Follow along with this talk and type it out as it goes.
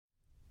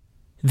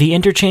The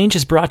Interchange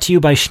is brought to you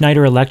by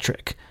Schneider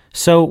Electric.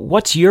 So,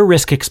 what's your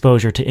risk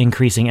exposure to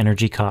increasing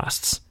energy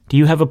costs? Do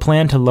you have a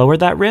plan to lower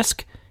that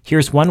risk?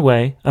 Here's one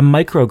way, a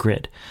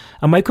microgrid.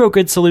 A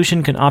microgrid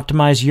solution can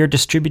optimize your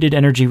distributed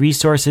energy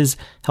resources,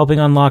 helping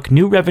unlock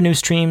new revenue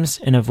streams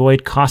and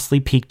avoid costly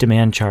peak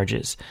demand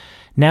charges.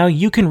 Now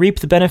you can reap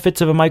the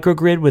benefits of a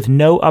microgrid with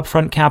no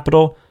upfront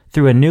capital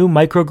through a new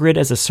microgrid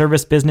as a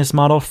service business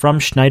model from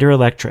Schneider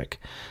Electric.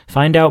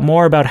 Find out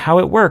more about how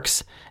it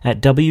works at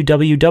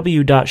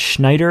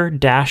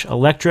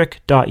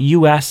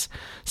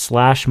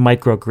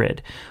www.schneider-electric.us/microgrid.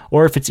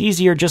 Or if it's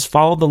easier, just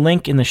follow the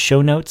link in the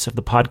show notes of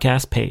the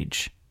podcast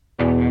page.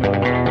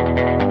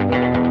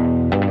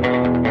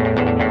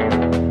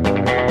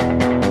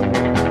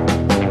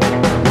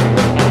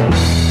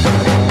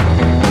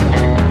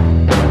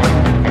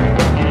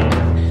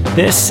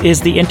 This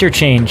is The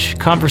Interchange,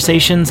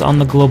 conversations on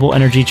the global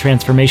energy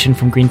transformation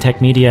from Greentech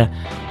Media.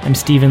 I'm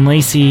Stephen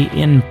Lacey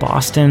in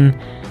Boston,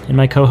 and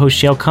my co-host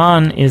Shayle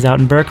Kann is out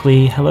in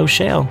Berkeley. Hello,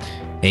 Shayle.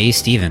 Hey,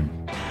 Stephen.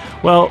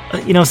 Well,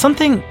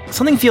 something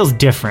feels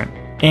different.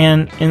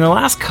 And in the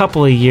last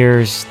couple of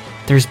years,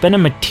 there's been a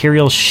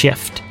material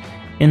shift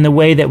in the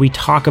way that we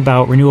talk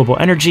about renewable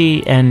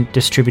energy and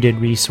distributed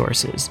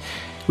resources.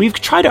 We've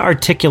tried to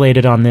articulate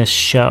it on this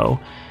show,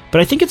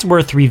 but I think it's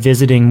worth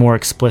revisiting more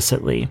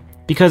explicitly.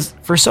 Because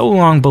for so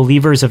long,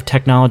 believers of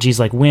technologies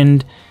like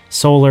wind,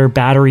 solar,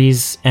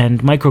 batteries,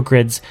 and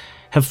microgrids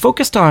have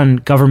focused on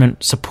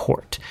government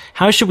support.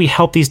 How should we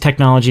help these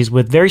technologies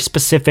with very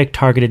specific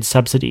targeted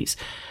subsidies?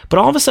 But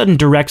all of a sudden,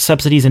 direct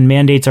subsidies and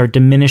mandates are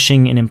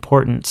diminishing in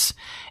importance.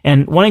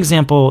 And one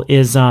example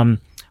is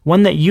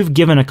one that you've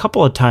given a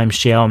couple of times,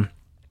 Shayle.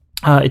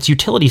 It's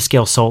utility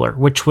scale solar,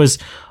 which was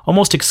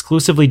almost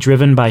exclusively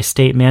driven by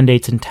state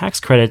mandates and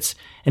tax credits,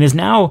 and is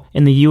now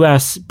in the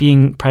US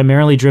being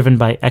primarily driven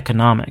by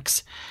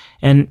economics.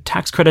 And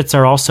tax credits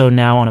are also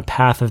now on a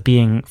path of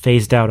being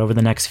phased out over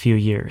the next few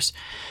years.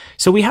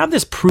 So we have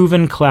this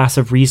proven class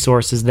of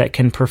resources that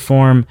can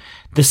perform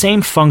the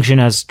same function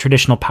as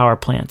traditional power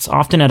plants,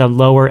 often at a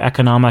lower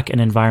economic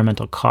and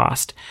environmental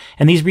cost.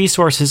 And these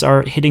resources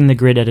are hitting the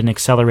grid at an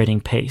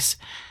accelerating pace.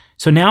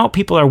 So now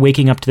people are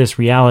waking up to this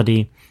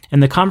reality,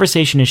 and the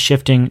conversation is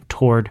shifting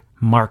toward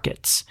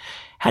markets.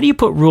 How do you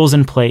put rules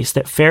in place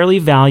that fairly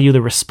value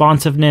the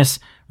responsiveness,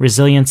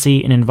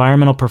 resiliency, and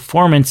environmental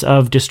performance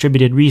of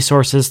distributed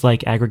resources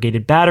like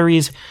aggregated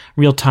batteries,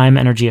 real-time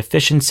energy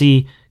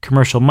efficiency,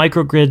 commercial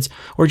microgrids,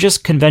 or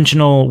just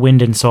conventional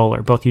wind and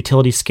solar, both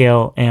utility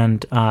scale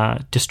and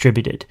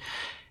distributed?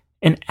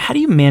 And how do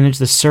you manage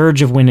the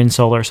surge of wind and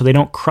solar so they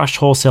don't crush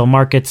wholesale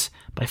markets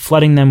by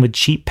flooding them with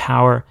cheap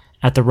power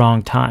at the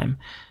wrong time?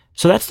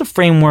 So that's the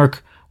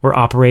framework we're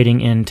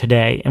operating in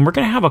today. And we're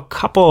going to have a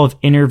couple of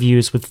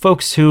interviews with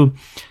folks who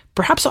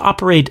perhaps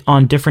operate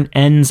on different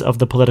ends of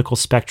the political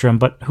spectrum,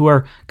 but who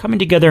are coming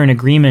together in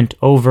agreement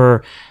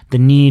over the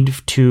need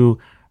to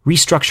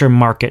restructure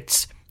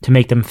markets to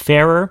make them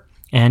fairer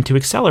and to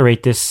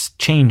accelerate this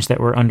change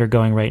that we're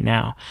undergoing right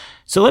now.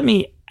 So let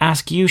me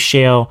ask you,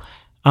 Shayle,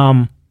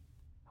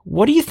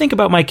 what do you think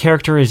about my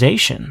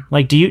characterization?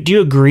 Like, do you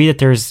agree that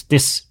there's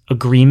this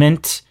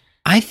agreement?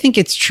 I think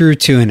it's true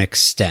to an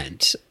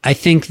extent. I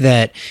think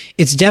that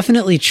it's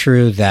definitely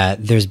true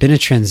that there's been a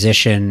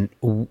transition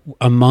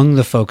among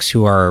the folks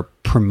who are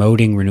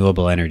promoting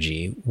renewable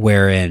energy,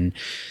 wherein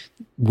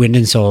wind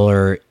and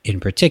solar in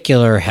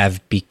particular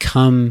have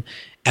become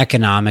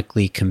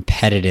economically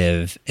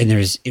competitive.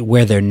 And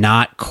where they're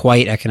not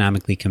quite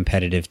economically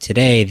competitive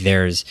today,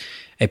 there's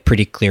a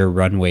pretty clear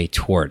runway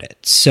toward it.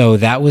 So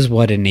that was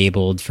what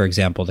enabled, for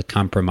example, the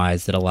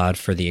compromise that allowed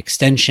for the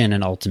extension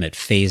and ultimate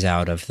phase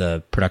out of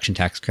the production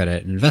tax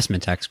credit and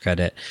investment tax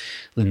credit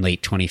in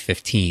late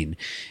 2015.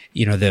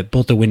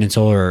 Both the wind and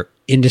solar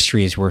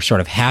industries were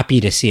sort of happy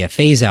to see a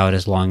phase out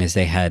as long as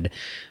they had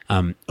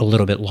a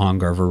little bit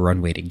longer of a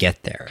runway to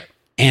get there.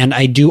 And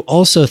I do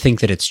also think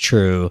that it's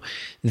true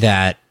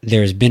that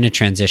there's been a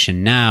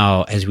transition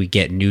now as we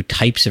get new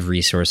types of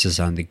resources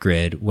on the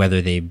grid,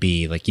 whether they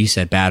be, like you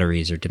said,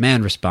 batteries or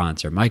demand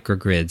response or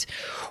microgrids,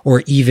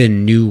 or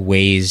even new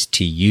ways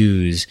to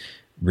use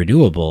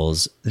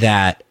renewables,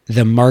 that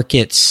the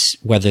markets,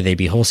 whether they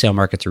be wholesale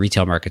markets or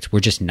retail markets, were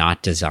just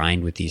not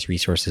designed with these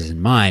resources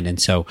in mind. And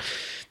so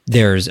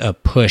there's a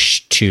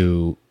push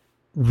to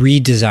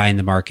redesign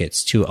the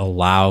markets to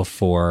allow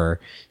for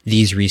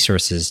these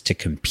resources to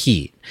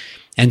compete.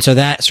 And so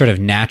that sort of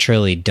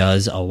naturally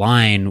does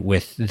align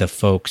with the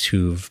folks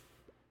who've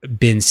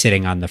been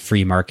sitting on the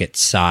free market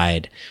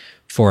side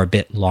for a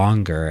bit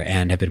longer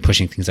and have been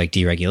pushing things like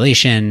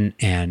deregulation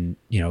and,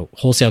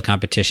 wholesale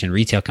competition,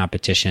 retail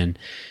competition,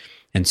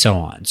 and so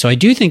on. So I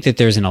do think that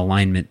there's an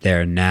alignment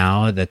there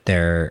now that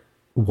there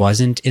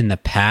wasn't in the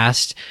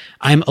past.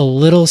 I'm a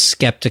little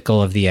skeptical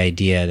of the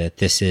idea that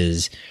this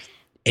is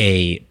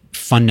a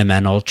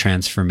fundamental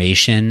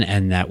transformation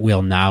and that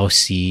we'll now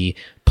see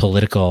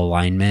political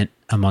alignment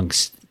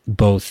amongst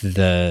both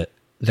the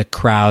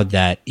crowd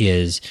that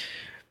is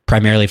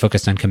primarily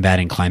focused on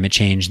combating climate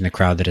change and the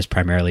crowd that is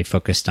primarily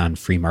focused on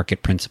free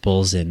market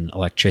principles in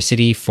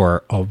electricity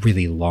for a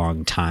really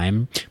long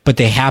time. But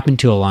they happen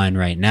to align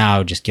right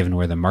now, just given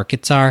where the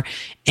markets are.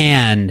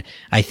 And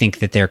I think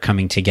that they're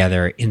coming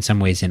together in some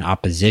ways in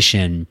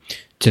opposition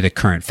to the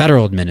current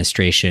federal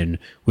administration,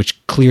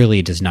 which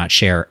clearly does not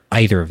share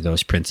either of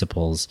those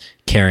principles,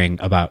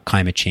 caring about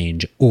climate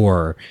change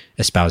or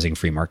espousing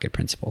free market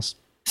principles.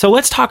 So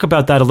let's talk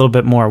about that a little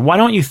bit more. Why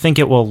don't you think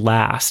it will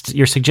last?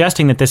 You're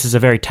suggesting that this is a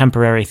very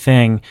temporary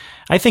thing.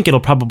 I think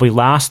it'll probably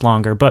last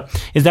longer, but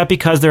is that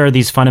because there are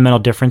these fundamental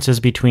differences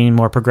between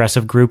more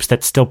progressive groups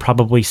that still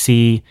probably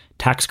see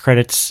tax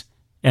credits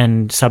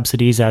and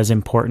subsidies as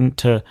important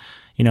to,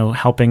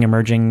 helping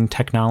emerging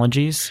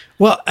technologies?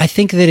 Well, I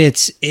think that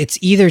it's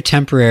either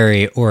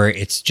temporary or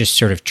it's just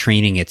sort of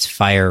training its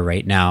fire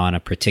right now on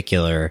a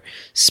particular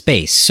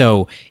space.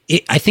 So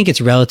I think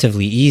it's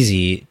relatively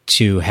easy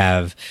to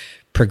have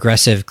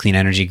progressive clean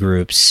energy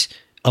groups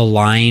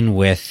align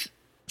with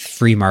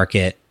free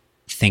market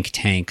think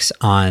tanks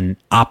on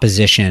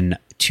opposition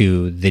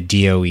to the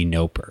DOE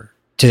NOPR,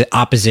 to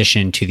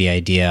opposition to the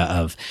idea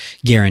of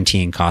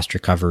guaranteeing cost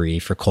recovery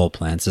for coal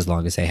plants as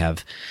long as they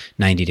have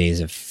 90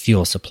 days of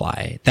fuel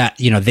supply. That,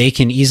 they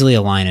can easily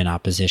align in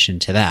opposition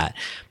to that.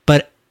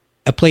 But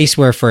a place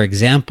where, for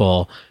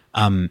example,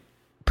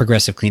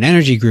 progressive clean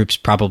energy groups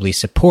probably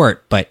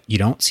support, but you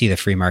don't see the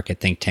free market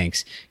think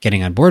tanks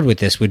getting on board with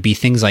this, would be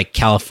things like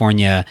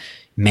California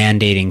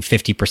mandating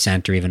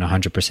 50% or even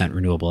 100%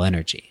 renewable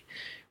energy,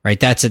 right?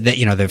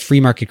 The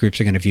free market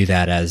groups are going to view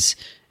that as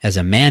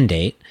a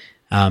mandate.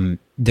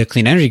 The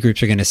clean energy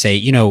groups are going to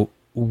say,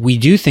 we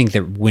do think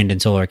that wind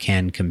and solar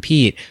can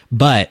compete,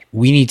 but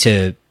we need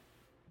to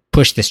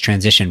push this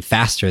transition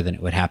faster than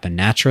it would happen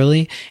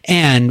naturally.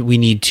 And we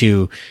need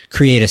to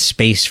create a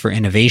space for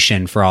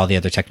innovation for all the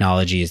other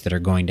technologies that are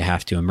going to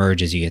have to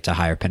emerge as you get to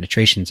higher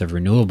penetrations of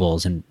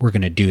renewables. And we're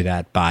going to do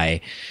that by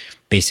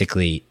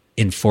basically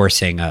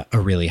enforcing a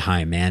really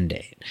high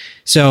mandate.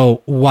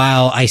 So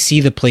while I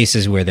see the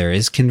places where there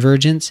is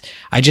convergence,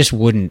 I just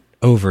wouldn't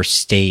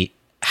overstate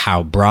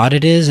how broad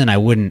it is. And I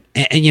wouldn't,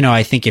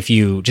 I think if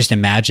you just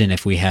imagine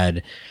if we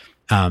had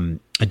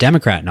a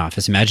Democrat in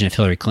office, imagine if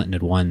Hillary Clinton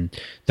had won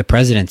the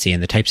presidency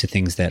and the types of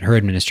things that her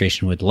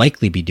administration would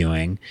likely be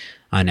doing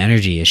on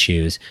energy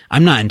issues,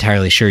 I'm not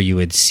entirely sure you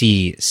would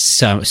see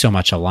so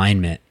much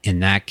alignment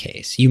in that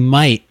case. You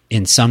might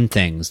in some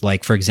things,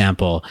 like, for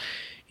example,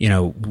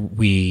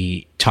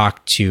 we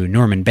talked to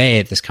Norman Bay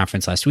at this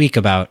conference last week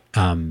about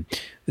the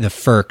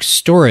FERC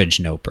storage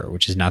NOPR,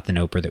 which is not the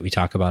NOPR that we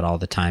talk about all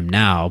the time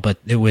now, but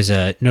it was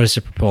a notice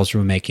of proposed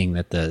rulemaking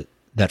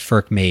that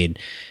FERC made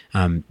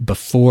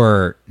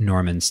before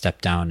Norman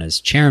stepped down as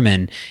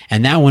chairman.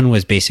 And that one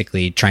was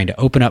basically trying to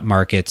open up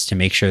markets to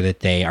make sure that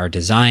they are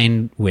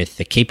designed with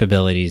the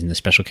capabilities and the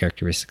special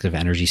characteristics of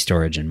energy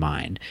storage in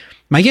mind.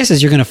 My guess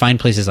is you're going to find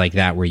places like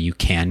that where you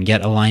can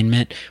get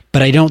alignment,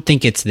 but I don't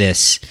think it's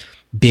this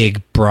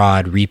big,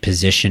 broad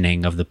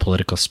repositioning of the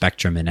political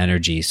spectrum in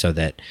energy so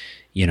that,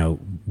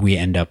 we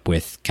end up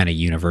with kind of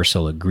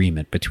universal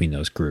agreement between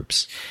those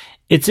groups.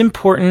 It's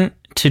important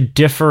to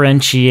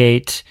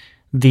differentiate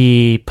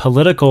the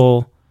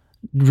political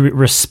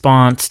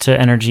response to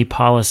energy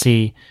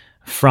policy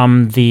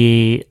from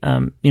the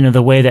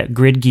the way that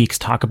grid geeks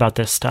talk about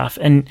this stuff.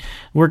 And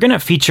we're going to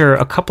feature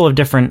a couple of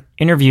different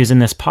interviews in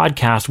this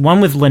podcast,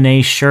 one with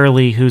Lene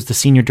Shirley, who's the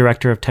Senior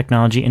Director of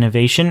Technology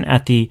Innovation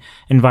at the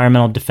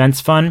Environmental Defense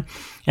Fund,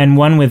 and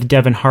one with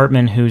Devin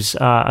Hartman, who's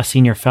a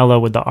senior fellow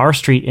with the R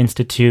Street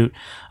Institute,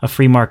 a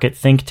free market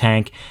think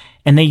tank.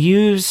 And they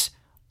use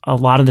a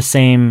lot of the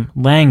same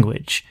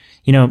language.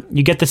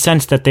 You get the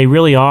sense that they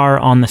really are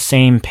on the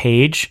same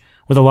page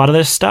with a lot of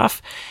this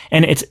stuff.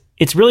 And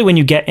it's really when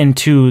you get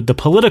into the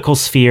political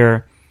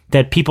sphere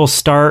that people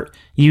start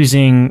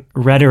using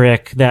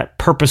rhetoric that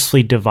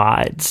purposely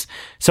divides.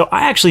 So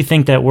I actually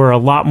think that we're a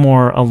lot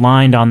more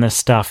aligned on this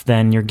stuff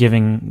than you're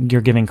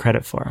giving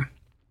credit for.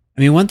 I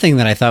mean, one thing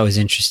that I thought was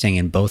interesting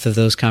in both of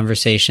those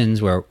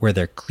conversations where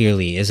there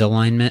clearly is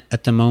alignment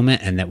at the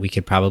moment and that we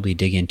could probably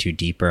dig into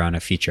deeper on a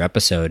future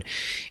episode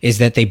is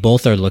that they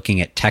both are looking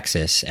at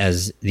Texas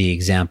as the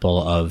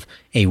example of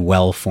a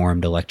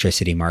well-formed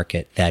electricity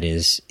market that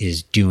is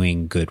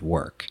doing good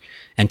work.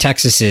 And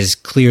Texas is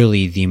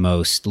clearly the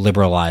most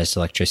liberalized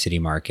electricity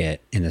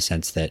market in the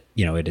sense that,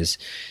 it is,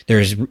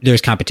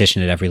 there's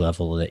competition at every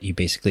level that you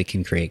basically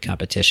can create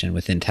competition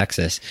within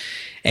Texas.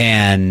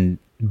 And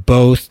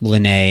both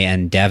Lene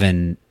and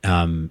Devin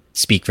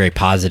speak very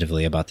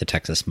positively about the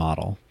Texas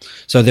model.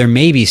 So there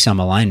may be some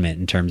alignment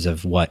in terms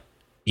of what,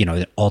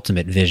 the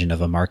ultimate vision of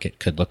a market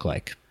could look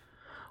like.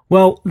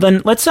 Well,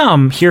 then let's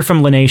hear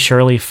from Lene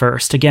Shirley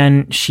first.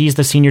 Again, she's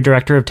the Senior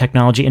Director of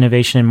Technology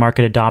Innovation and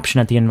Market Adoption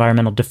at the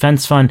Environmental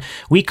Defense Fund.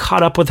 We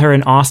caught up with her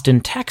in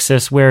Austin,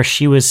 Texas, where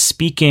she was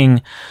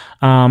speaking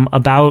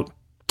about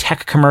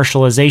tech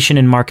commercialization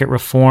and market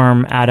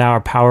reform at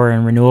our Power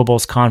and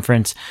Renewables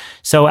conference.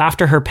 So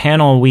after her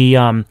panel, we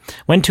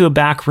went to a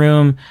back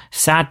room,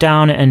 sat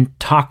down and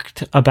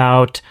talked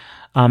about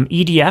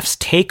EDF's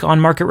take on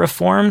market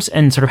reforms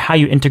and sort of how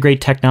you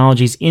integrate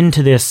technologies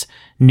into this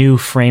new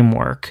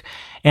framework.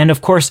 And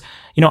of course,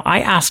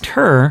 I asked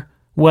her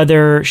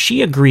whether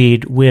she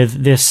agreed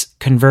with this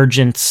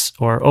convergence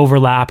or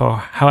overlap, or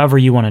however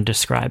you want to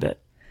describe it.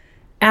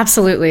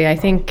 Absolutely. I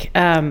think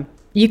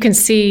you can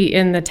see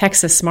in the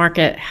Texas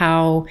market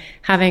how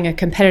having a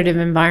competitive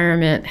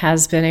environment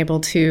has been able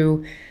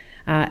to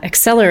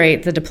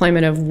accelerate the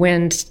deployment of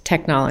wind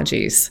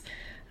technologies.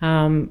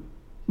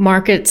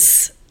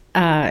 Markets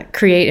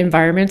create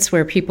environments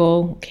where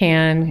people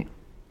can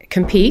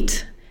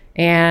compete,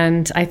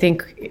 and I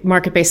think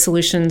market-based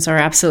solutions are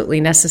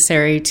absolutely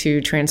necessary to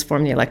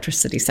transform the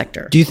electricity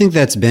sector. Do you think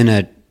that's been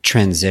a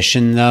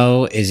transition,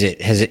 though?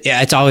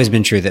 It's always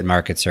been true that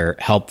markets are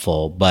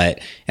helpful, but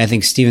I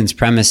think Stephen's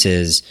premise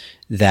is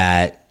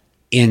that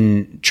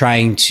in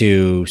trying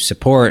to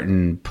support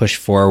and push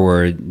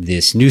forward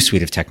this new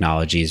suite of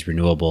technologies,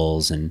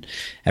 renewables and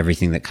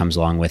everything that comes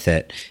along with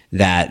it,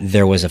 that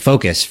there was a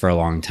focus for a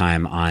long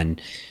time on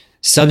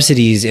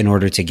subsidies in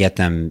order to get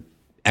them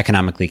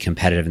economically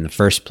competitive in the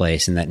first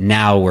place, and that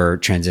now we're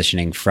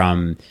transitioning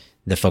from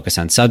the focus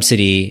on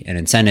subsidy and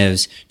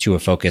incentives to a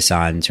focus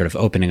on sort of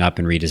opening up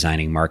and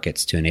redesigning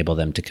markets to enable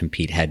them to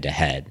compete head to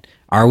head.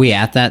 Are we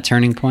at that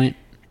turning point?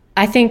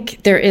 I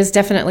think there is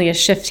definitely a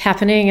shift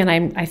happening, and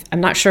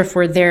I'm not sure if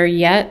we're there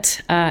yet.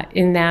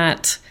 In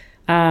that,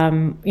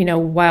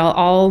 while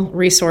all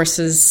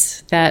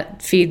resources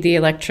that feed the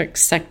electric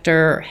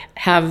sector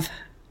have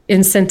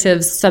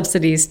incentives,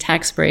 subsidies,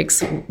 tax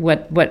breaks,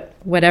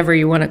 whatever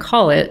you want to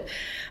call it,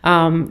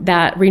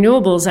 that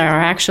renewables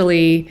are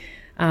actually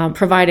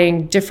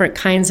providing different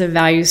kinds of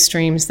value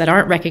streams that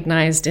aren't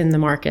recognized in the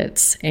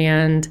markets.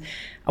 And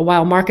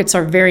while markets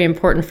are very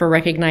important for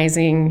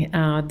recognizing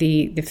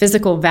the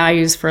physical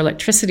values for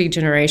electricity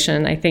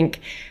generation, I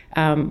think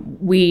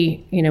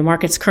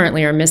markets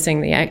currently are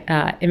missing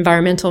the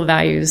environmental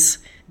values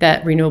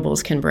that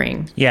renewables can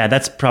bring. Yeah,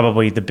 that's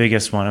probably the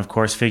biggest one, of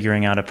course,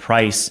 figuring out a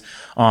price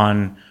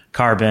on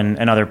carbon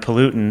and other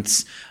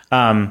pollutants.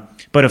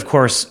 But of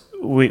course,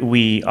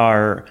 we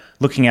are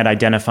looking at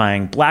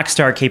identifying black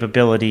start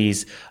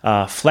capabilities,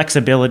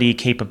 flexibility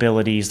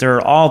capabilities. There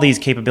are all these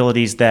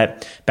capabilities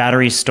that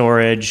battery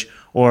storage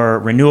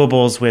or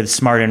renewables with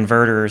smart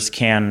inverters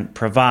can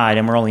provide,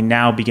 and we're only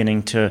now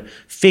beginning to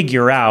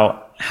figure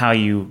out how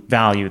you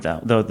value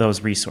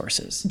those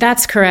resources.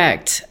 That's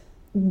correct.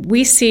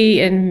 We see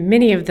in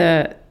many of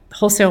the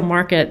wholesale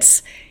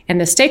markets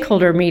and the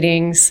stakeholder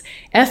meetings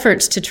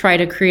efforts to try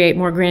to create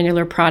more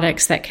granular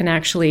products that can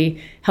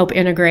actually help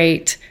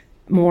integrate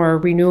more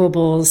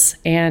renewables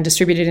and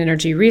distributed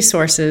energy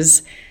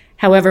resources.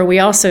 However, we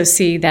also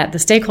see that the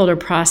stakeholder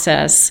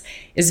process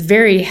is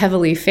very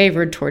heavily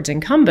favored towards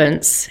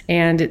incumbents,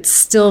 and it's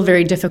still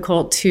very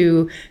difficult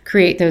to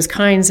create those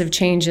kinds of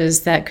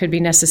changes that could be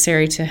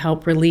necessary to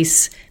help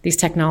release these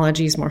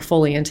technologies more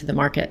fully into the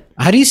market.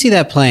 How do you see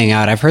that playing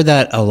out? I've heard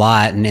that a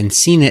lot and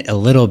seen it a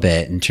little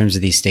bit in terms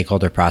of these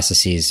stakeholder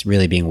processes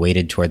really being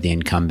weighted toward the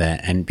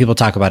incumbent. And people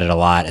talk about it a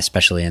lot,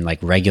 especially in like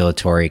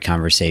regulatory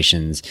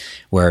conversations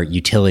where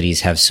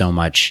utilities have so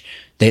much.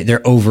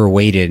 They're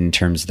overweighted in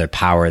terms of their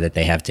power that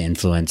they have to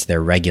influence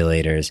their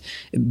regulators.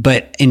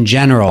 But in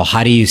general,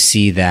 how do you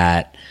see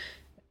that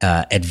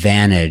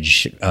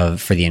advantage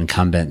for the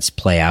incumbents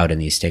play out in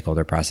these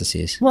stakeholder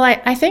processes? Well,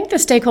 I think the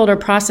stakeholder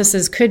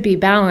processes could be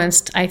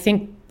balanced. I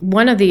think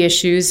one of the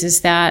issues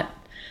is that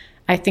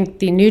I think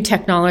the new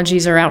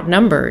technologies are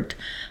outnumbered.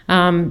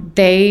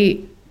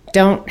 They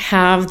don't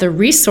have the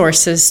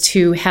resources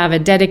to have a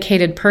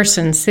dedicated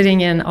person sitting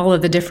in all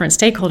of the different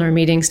stakeholder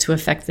meetings to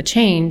affect the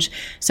change.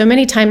 So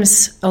many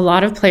times, a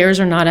lot of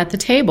players are not at the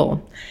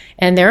table.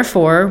 And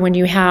therefore, when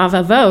you have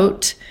a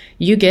vote,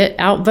 you get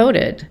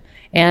outvoted.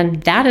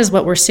 And that is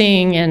what we're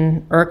seeing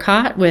in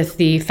ERCOT with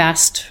the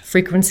fast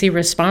frequency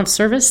response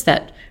service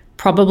that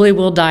probably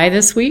will die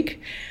this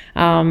week.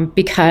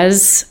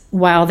 Because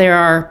while there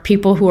are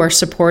people who are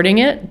supporting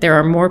it, there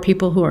are more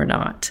people who are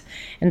not.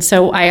 And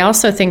so I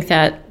also think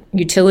that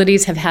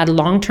utilities have had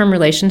long-term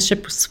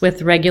relationships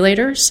with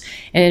regulators,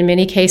 and in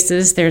many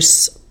cases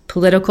there's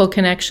political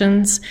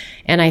connections.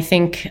 And I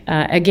think,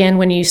 again,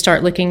 when you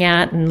start looking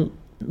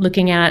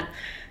at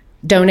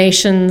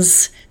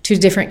donations to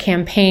different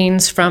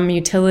campaigns from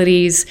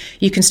utilities,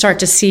 you can start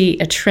to see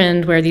a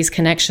trend where these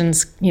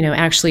connections,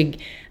 actually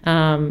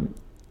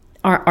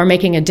are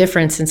making a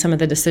difference in some of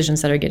the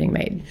decisions that are getting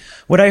made.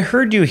 What I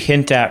heard you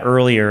hint at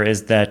earlier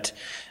is that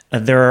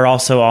there are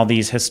also all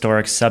these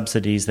historic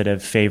subsidies that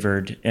have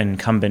favored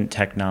incumbent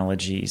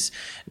technologies.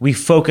 We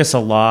focus a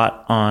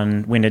lot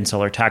on wind and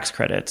solar tax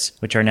credits,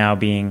 which are now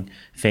being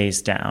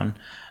phased down.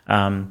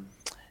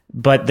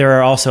 But there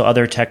are also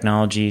other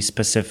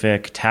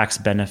technology-specific tax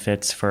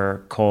benefits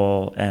for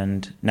coal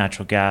and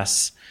natural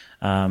gas.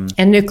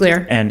 And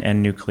nuclear.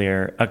 And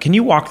nuclear. Can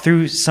you walk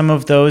through some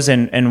of those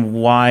and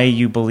why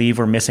you believe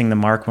we're missing the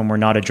mark when we're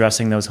not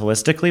addressing those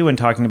holistically when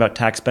talking about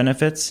tax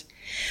benefits?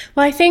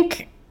 Well, I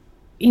think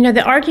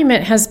the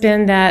argument has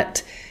been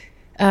that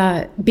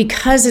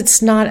because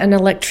it's not an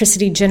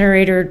electricity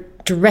generator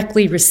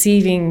directly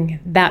receiving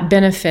that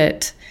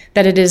benefit,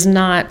 that it is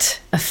not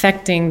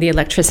affecting the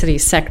electricity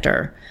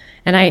sector.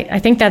 And I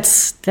think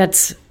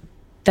that's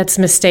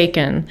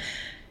mistaken.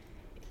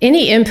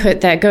 Any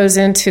input that goes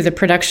into the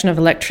production of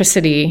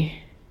electricity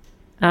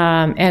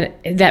and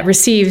that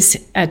receives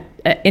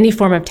any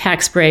form of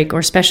tax break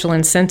or special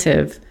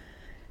incentive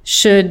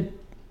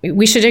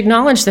we should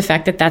acknowledge the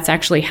fact that that's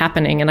actually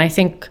happening. And I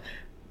think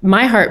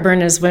my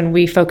heartburn is when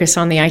we focus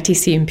on the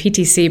ITC and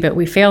PTC, but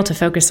we fail to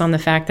focus on the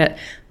fact that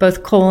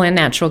both coal and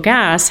natural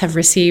gas have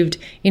received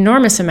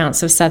enormous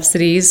amounts of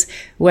subsidies,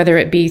 whether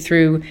it be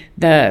through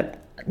the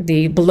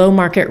below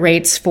market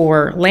rates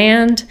for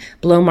land,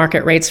 below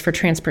market rates for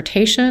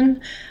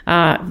transportation,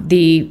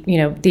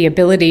 the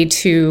ability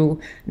to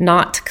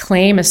not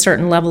claim a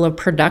certain level of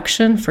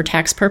production for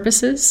tax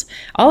purposes.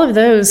 All of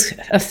those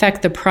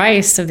affect the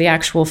price of the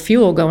actual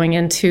fuel going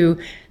into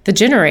the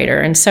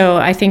generator. And so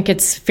I think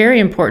it's very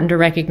important to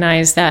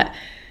recognize that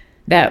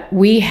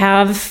we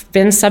have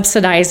been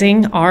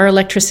subsidizing our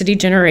electricity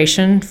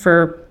generation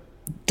for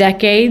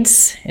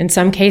decades, in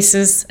some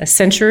cases a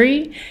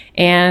century,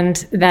 and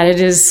that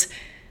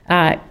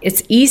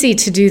it's easy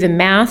to do the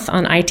math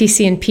on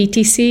ITC and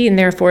PTC, and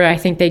therefore I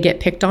think they get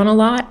picked on a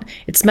lot.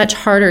 It's much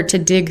harder to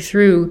dig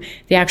through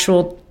the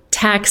actual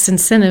tax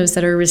incentives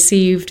that are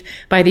received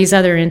by these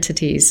other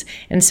entities.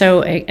 And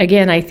so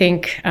again, I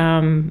think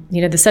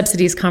the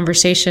subsidies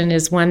conversation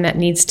is one that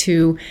needs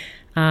to,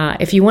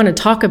 if you want to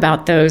talk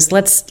about those,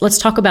 let's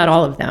talk about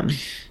all of them.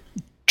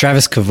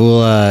 Travis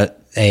Kavula,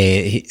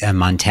 a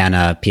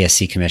Montana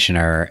PSC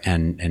commissioner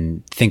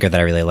and thinker that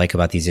I really like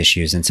about these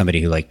issues, and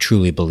somebody who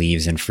truly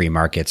believes in free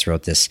markets,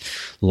 wrote this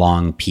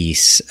long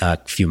piece a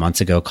few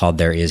months ago called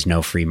 "There is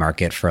no free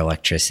market for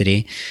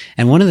electricity."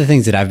 And one of the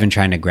things that I've been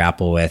trying to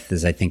grapple with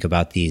as I think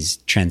about these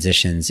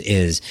transitions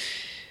is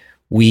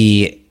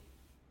we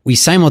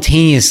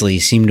simultaneously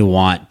seem to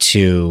want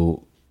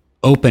to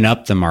open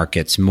up the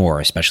markets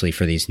more, especially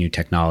for these new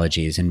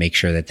technologies, and make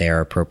sure that they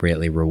are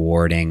appropriately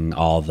rewarding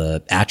all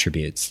the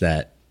attributes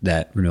that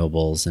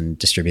renewables and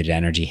distributed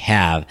energy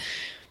have.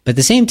 But at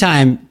the same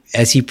time,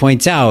 as he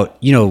points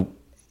out,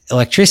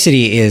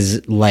 electricity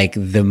is like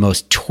the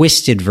most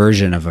twisted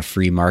version of a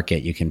free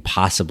market you can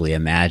possibly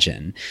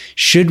imagine.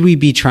 Should we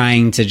be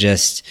trying to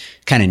just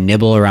kind of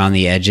nibble around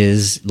the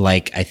edges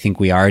like I think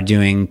we are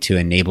doing to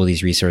enable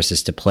these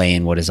resources to play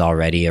in what is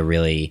already a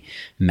really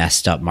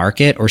messed up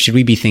market? Or should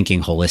we be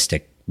thinking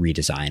holistic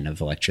redesign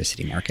of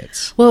electricity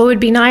markets? Well, it would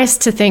be nice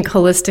to think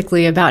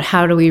holistically about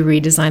how do we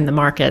redesign the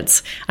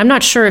markets. I'm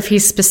not sure if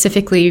he's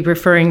specifically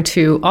referring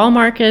to all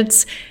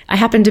markets. I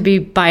happen to be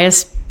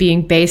biased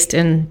being based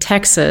in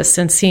Texas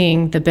and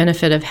seeing the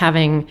benefit of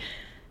having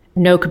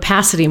no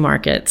capacity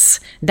markets.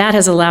 That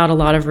has allowed a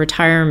lot of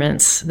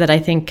retirements that I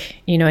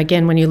think,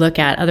 again, when you look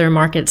at other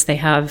markets, they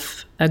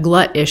have a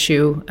glut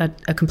issue,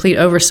 a complete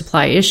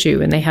oversupply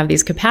issue, and they have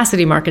these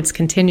capacity markets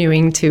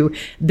continuing to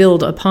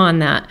build upon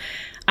that.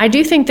 I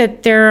do think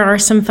that there are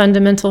some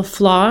fundamental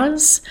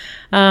flaws.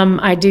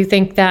 I do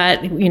think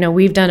that,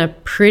 we've done a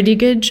pretty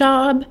good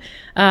job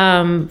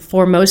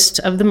for most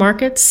of the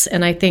markets.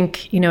 And I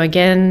think,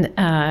 again,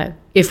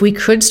 if we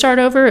could start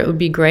over, it would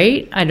be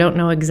great. I don't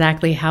know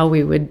exactly how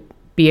we would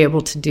be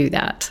able to do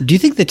that. Do you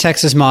think the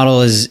Texas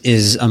model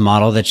is a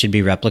model that should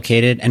be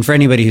replicated? And for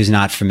anybody who's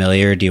not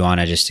familiar, do you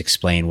want to just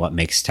explain what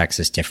makes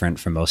Texas different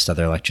from most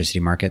other electricity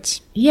markets?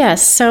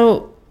 Yes.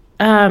 So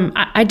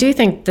I do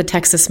think the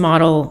Texas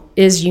model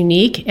is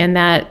unique in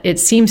that it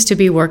seems to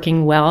be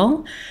working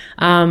well.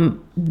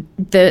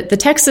 The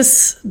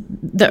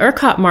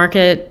ERCOT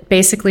market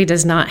basically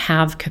does not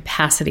have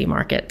capacity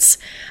markets.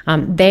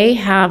 They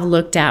have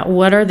looked at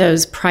what are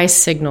those price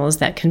signals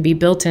that can be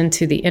built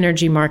into the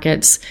energy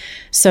markets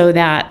so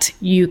that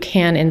you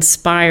can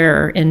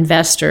inspire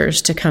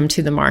investors to come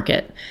to the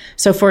market.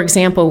 So, for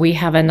example, we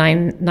have a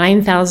 $9,000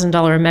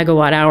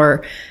 megawatt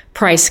hour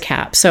price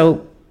cap.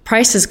 So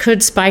prices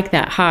could spike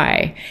that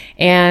high,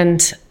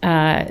 and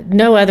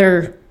no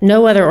other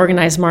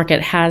organized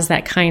market has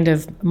that kind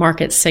of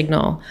market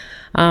signal.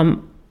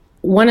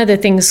 One of the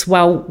things,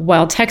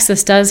 while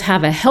Texas does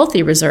have a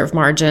healthy reserve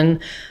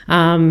margin,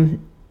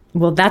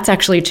 well, that's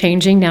actually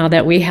changing now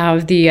that we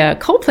have the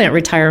coal plant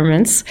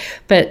retirements.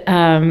 But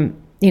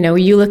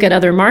you look at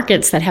other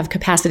markets that have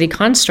capacity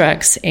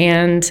constructs,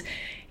 and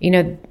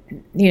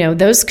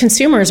those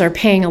consumers are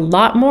paying a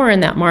lot more in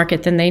that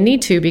market than they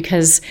need to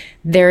because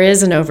there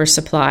is an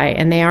oversupply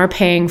and they are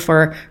paying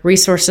for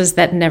resources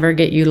that never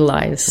get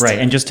utilized. Right.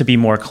 And just to be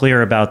more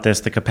clear about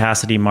this, the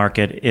capacity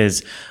market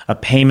is a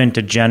payment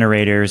to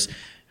generators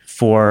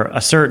for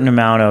a certain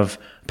amount of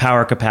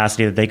power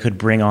capacity that they could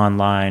bring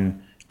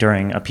online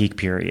during a peak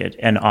period.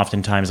 And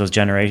oftentimes those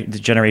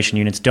generation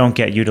units don't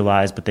get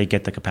utilized, but they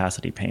get the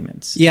capacity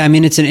payments. Yeah, I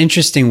mean, it's an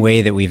interesting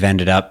way that we've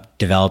ended up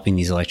developing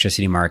these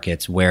electricity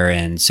markets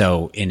wherein,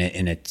 so in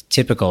a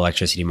typical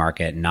electricity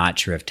market, not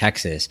true of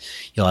Texas,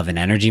 you'll have an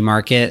energy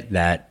market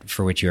that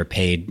for which you are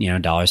paid,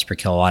 dollars per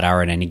kilowatt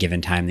hour at any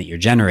given time that you're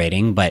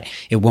generating, but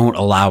it won't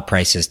allow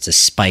prices to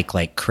spike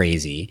like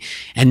crazy.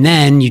 And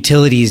then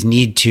utilities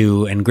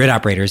and grid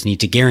operators need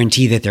to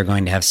guarantee that they're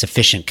going to have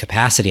sufficient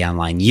capacity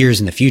online years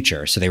in the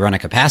future. So they run a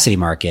capacity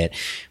market,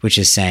 which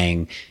is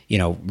saying,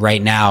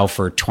 right now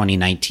for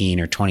 2019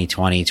 or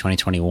 2020,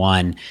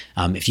 2021,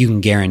 if you can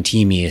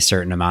guarantee me a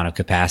certain amount of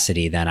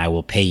capacity, then I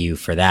will pay you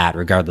for that,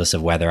 regardless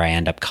of whether I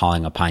end up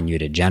calling upon you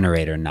to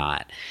generate or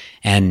not.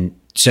 And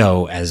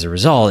so as a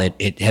result,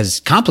 it has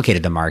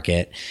complicated the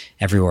market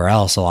everywhere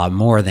else a lot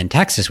more than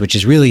Texas, which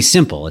is really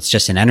simple. It's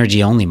just an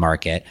energy only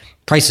market.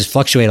 Prices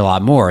fluctuate a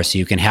lot more, so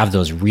you can have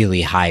those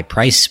really high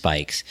price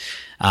spikes.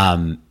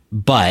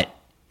 But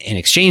in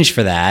exchange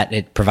for that,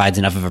 it provides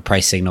enough of a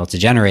price signal to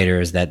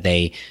generators that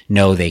they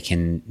know they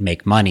can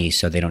make money,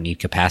 so they don't need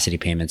capacity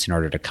payments in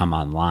order to come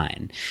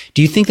online.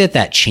 Do you think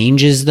that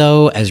changes,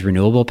 though, as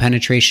renewable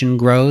penetration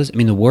grows? I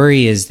mean, the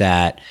worry is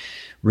that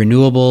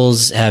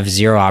renewables have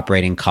zero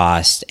operating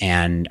cost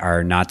and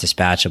are not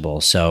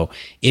dispatchable. So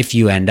if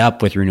you end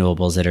up with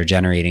renewables that are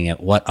generating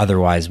at what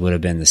otherwise would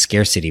have been the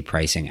scarcity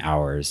pricing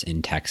hours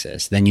in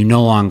Texas, then you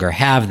no longer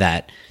have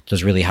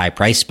those really high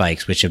price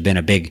spikes, which have been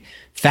a big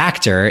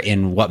factor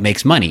in what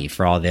makes money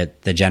for all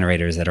the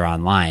generators that are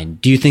online.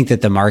 Do you think that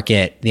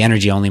the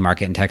energy only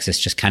market in Texas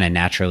just kind of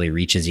naturally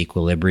reaches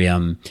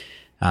equilibrium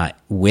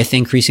with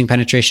increasing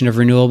penetration of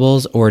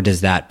renewables, or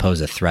does that pose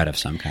a threat of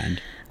some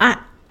kind?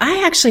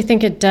 I actually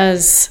think it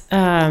does.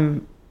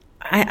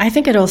 I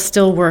think it'll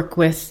still work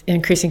with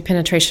increasing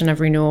penetration of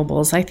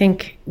renewables. I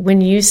think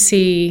when you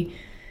see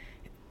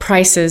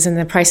prices and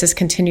the prices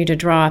continue to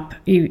drop,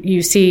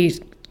 you see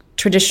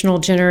traditional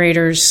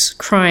generators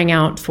crying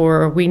out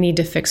for, we need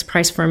to fix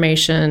price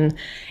formation.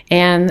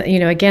 And,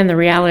 again, the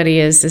reality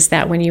is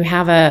that when you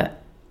have a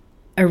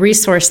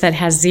resource that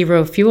has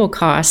zero fuel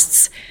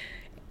costs,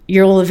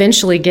 you'll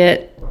eventually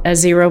get a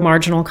zero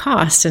marginal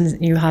cost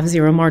and you have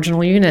zero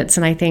marginal units.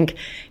 And I think,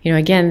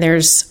 again,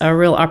 there's a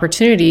real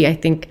opportunity, I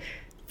think,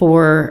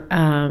 for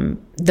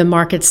the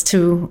markets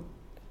to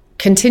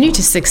continue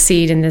to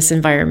succeed in this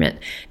environment.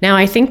 Now,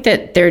 I think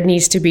that there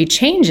needs to be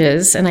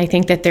changes, and I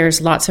think that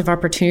there's lots of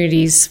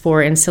opportunities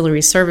for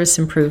ancillary service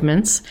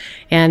improvements,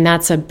 and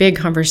that's a big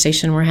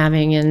conversation we're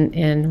having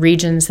in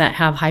regions that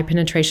have high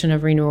penetration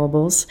of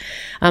renewables.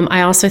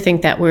 I also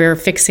think that we're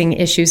fixing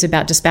issues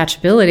about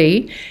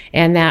dispatchability,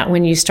 and that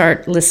when you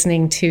start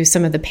listening to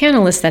some of the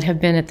panelists that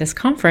have been at this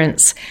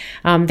conference,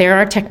 there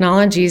are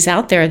technologies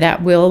out there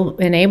that will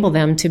enable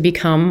them to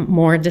become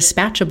more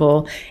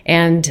dispatchable.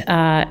 And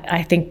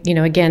I think,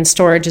 again,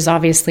 storage is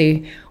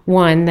obviously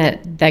one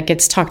that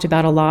gets talked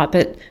about a lot,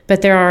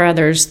 but there are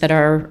others that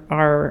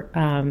are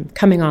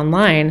coming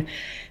online.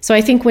 So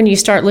I think when you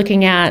start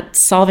looking at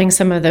solving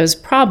some of those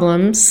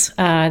problems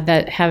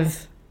that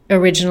have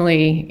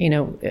originally,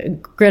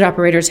 grid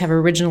operators have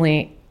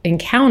originally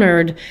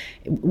encountered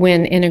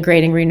when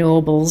integrating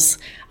renewables,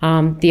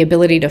 the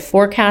ability to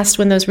forecast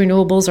when those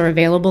renewables are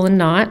available and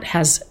not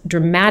has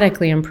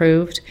dramatically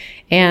improved.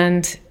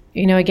 And,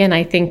 again,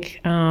 I think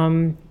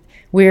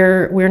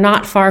we're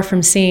not far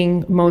from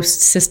seeing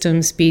most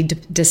systems be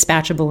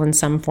dispatchable in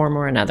some form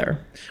or another.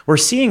 We're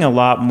seeing a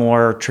lot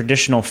more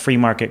traditional free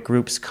market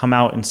groups come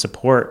out in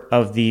support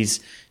of these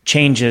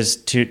changes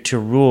to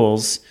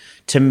rules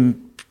to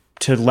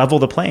level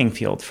the playing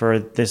field for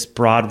this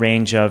broad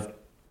range of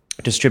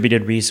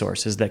distributed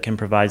resources that can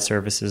provide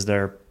services that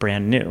are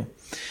brand new.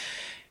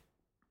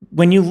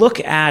 When you look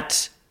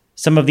at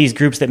some of these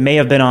groups that may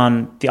have been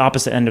on the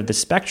opposite end of the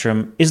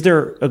spectrum, is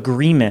there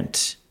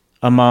agreement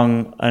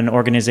among an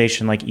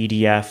organization like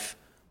EDF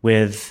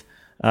with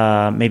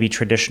maybe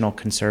traditional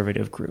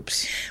conservative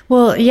groups?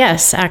 Well,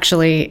 yes,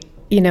 actually.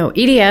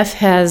 EDF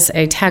has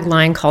a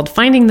tagline called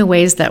Finding the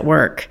Ways That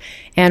Work.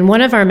 And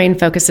one of our main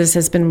focuses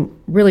has been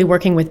really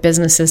working with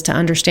businesses to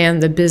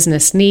understand the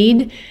business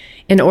need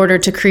in order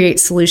to create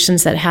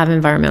solutions that have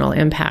environmental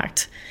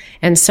impact.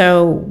 And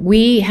so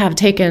we have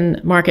taken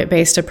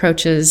market-based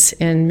approaches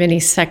in many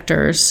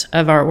sectors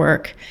of our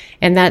work,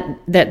 and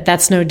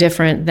that's no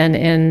different than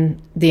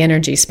in the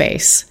energy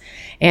space.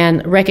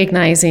 And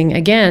recognizing,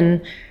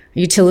 again,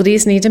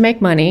 utilities need to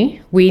make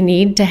money. We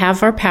need to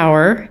have our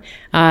power.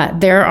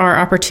 There are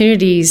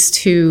opportunities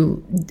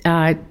to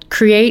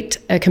create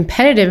a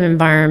competitive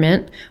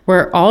environment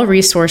where all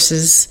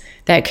resources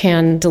that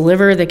can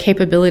deliver the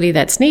capability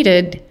that's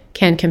needed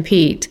can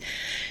compete.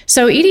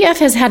 So EDF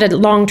has had a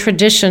long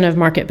tradition of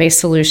market-based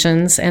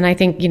solutions, and I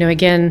think,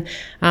 again,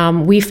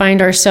 we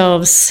find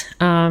ourselves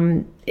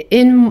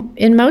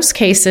in most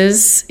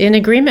cases in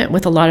agreement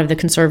with a lot of the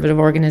conservative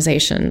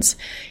organizations.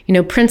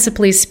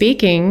 Principally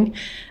speaking,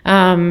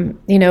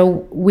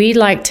 we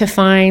like to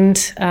find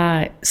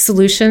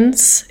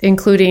solutions,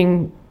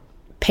 including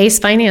PACE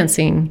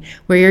financing,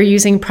 where you're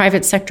using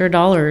private sector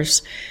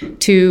dollars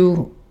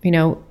to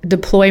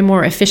deploy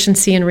more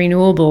efficiency in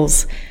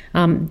renewables.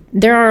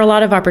 There are a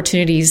lot of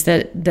opportunities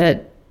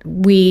that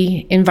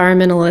we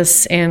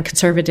environmentalists and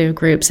conservative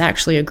groups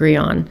actually agree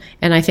on.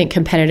 And I think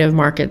competitive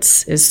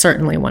markets is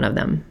certainly one of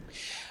them.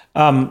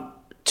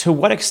 To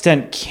what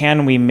extent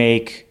can we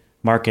make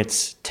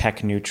markets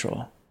tech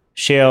neutral?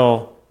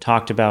 Shayle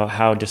talked about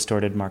how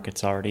distorted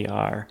markets already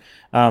are.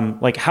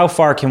 How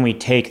far can we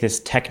take this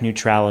tech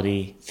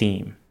neutrality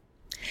theme?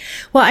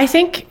 Well, I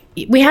think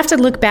we have to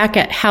look back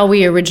at how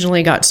we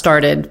originally got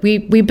started.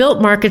 We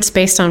built markets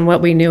based on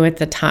what we knew at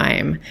the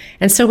time.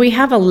 And so we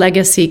have a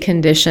legacy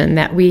condition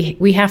that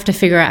we have to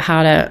figure out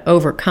how to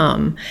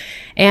overcome.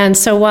 And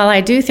so while I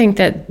do think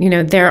that,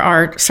 there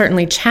are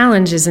certainly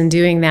challenges in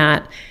doing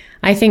that,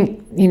 I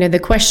think, the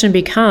question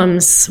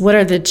becomes, what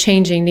are the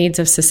changing needs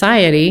of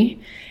society?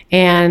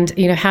 And,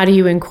 how do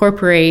you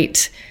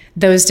incorporate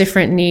those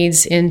different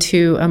needs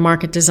into a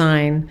market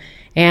design?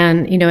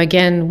 And,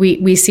 again,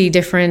 we see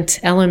different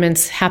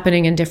elements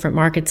happening in different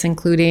markets,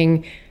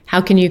 including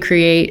how can you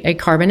create a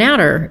carbon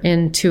adder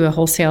into a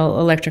wholesale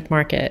electric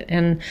market?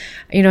 And,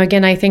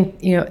 again, I think,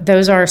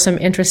 those are some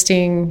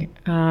interesting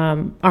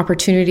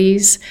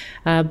opportunities,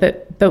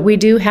 but we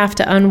do have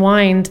to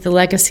unwind the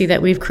legacy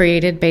that we've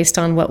created based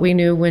on what we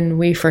knew when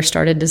we first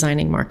started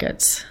designing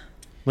markets.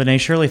 Lene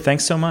Shirley,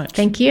 thanks so much.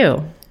 Thank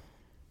you.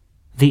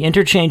 The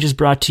Interchange is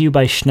brought to you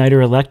by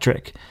Schneider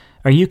Electric.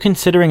 Are you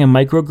considering a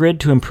microgrid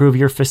to improve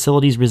your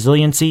facility's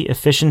resiliency,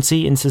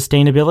 efficiency, and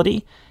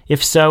sustainability?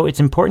 If so, it's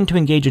important to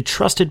engage a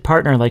trusted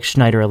partner like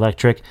Schneider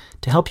Electric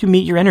to help you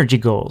meet your energy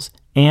goals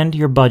and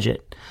your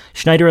budget.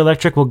 Schneider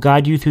Electric will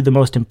guide you through the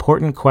most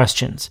important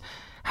questions.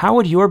 How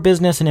would your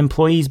business and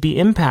employees be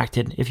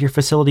impacted if your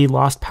facility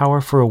lost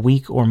power for a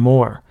week or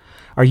more?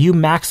 Are you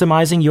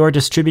maximizing your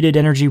distributed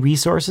energy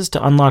resources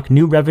to unlock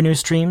new revenue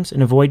streams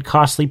and avoid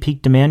costly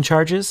peak demand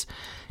charges?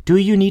 Do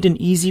you need an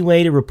easy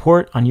way to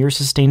report on your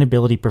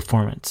sustainability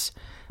performance?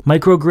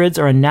 Microgrids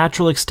are a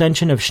natural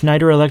extension of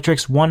Schneider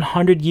Electric's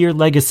 100-year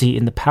legacy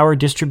in the power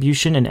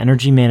distribution and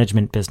energy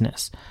management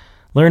business.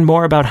 Learn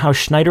more about how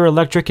Schneider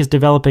Electric is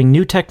developing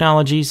new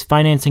technologies,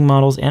 financing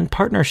models, and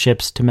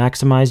partnerships to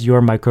maximize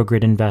your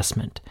microgrid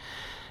investment.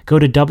 Go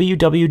to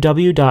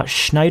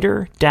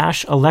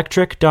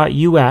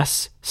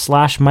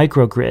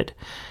www.schneider-electric.us/microgrid.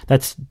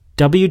 That's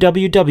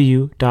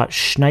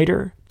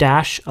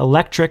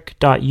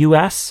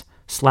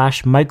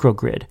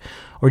www.schneider-electric.us/microgrid,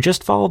 or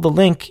just follow the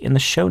link in the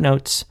show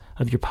notes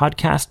of your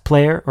podcast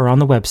player or on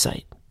the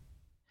website.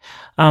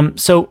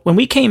 So when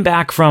we came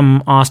back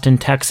from Austin,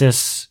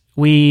 Texas,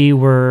 we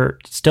were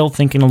still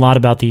thinking a lot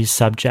about these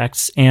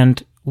subjects,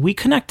 and we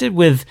connected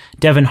with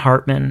Devin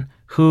Hartman,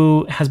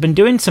 who has been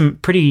doing some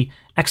pretty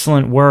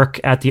excellent work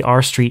at the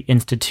R Street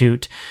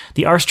Institute.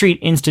 The R Street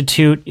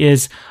Institute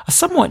is a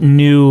somewhat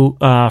new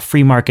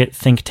free market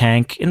think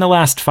tank in the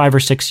last 5 or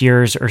 6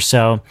 years or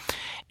so.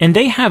 And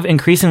they have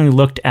increasingly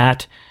looked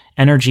at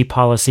energy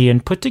policy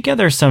and put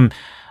together some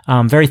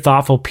very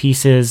thoughtful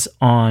pieces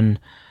on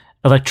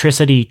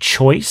electricity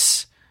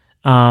choice,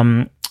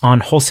 on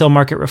wholesale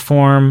market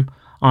reform,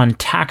 on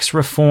tax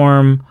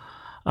reform.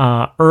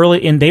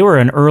 They were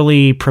an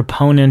early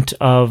proponent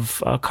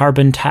of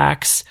carbon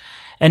tax.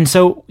 And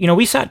so,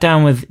 we sat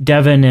down with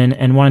Devin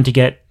and wanted to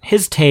get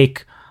his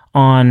take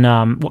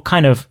on what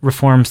kind of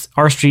reforms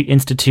R Street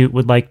Institute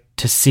would like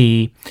to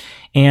see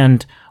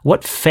and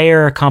what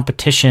fair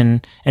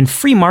competition and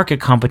free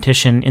market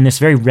competition in this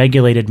very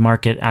regulated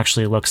market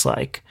actually looks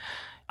like.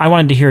 I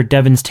wanted to hear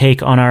Devin's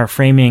take on our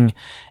framing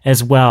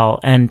as well.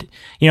 And,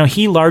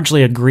 he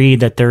largely agreed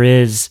that there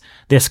is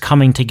this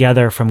coming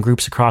together from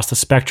groups across the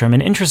spectrum.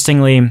 And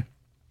interestingly,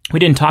 we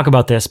didn't talk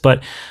about this,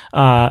 but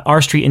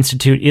R Street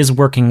Institute is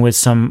working with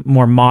some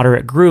more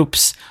moderate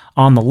groups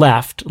on the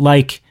left,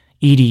 like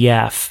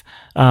EDF,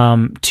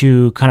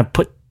 to kind of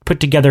put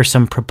together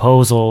some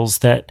proposals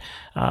that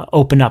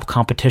open up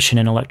competition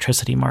in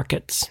electricity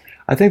markets.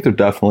 I think there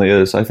definitely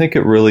is. I think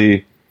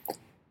you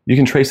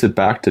can trace it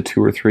back to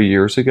 2 or 3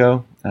 years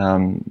ago.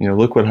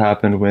 Look what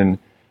happened when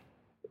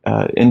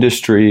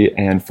industry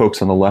and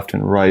folks on the left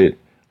and right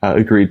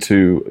agreed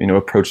to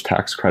approach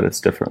tax credits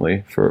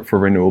differently for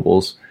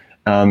renewables.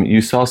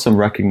 You saw some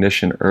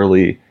recognition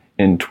early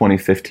in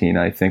 2015,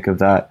 I think, of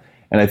that.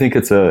 And I think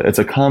it's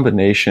a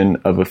combination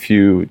of a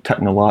few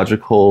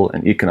technological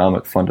and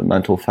economic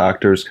fundamental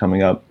factors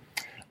coming up.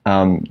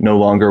 No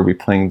longer are we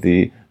playing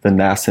the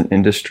nascent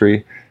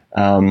industry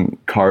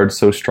card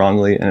so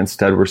strongly, and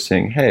instead we're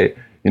saying, hey,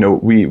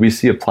 we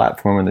see a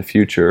platform in the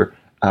future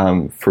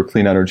for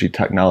clean energy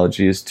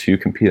technologies to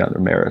compete on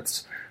their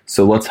merits.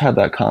 So let's have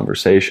that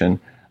conversation.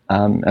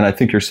 And I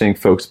think you're seeing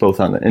folks both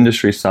on the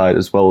industry side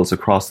as well as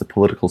across the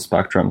political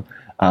spectrum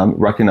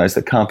recognize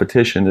that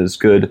competition is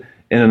good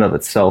in and of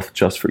itself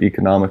just for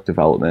economic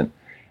development,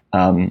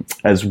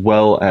 as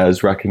well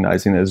as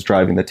recognizing that it's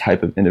driving the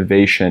type of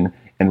innovation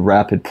and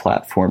rapid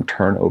platform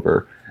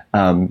turnover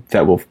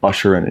that will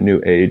usher in a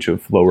new age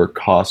of lower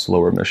cost,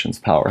 lower emissions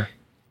power.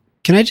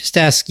 Can I just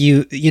ask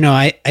you,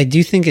 I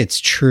do think it's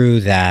true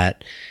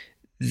that,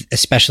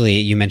 especially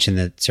you mentioned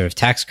the sort of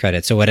tax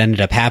credit. So what ended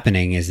up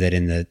happening is that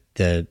in the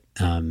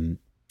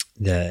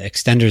the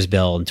extenders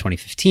bill in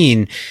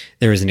 2015,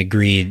 there was an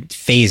agreed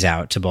phase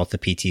out to both the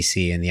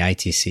PTC and the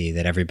ITC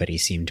that everybody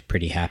seemed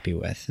pretty happy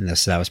with. And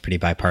so that was pretty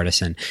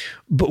bipartisan.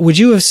 But would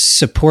you have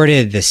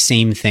supported the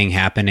same thing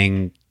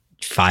happening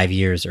 5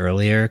 years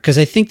earlier? Because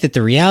I think that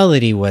the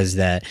reality was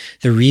that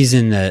the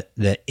reason that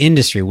the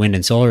industry, wind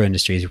and solar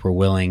industries, were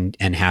willing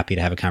and happy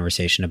to have a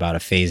conversation about a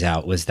phase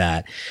out was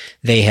that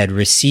they had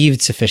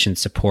received sufficient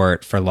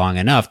support for long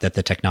enough that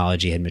the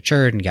technology had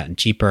matured and gotten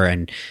cheaper.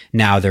 And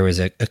now there was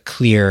a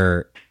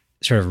clear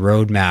sort of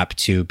roadmap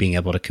to being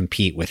able to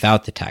compete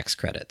without the tax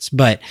credits.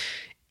 But,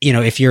 you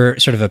know, if you're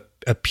sort of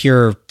a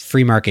pure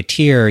free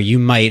marketeer, you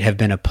might have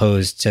been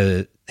opposed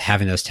to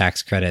having those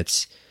tax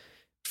credits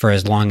for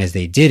as long as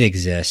they did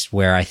exist,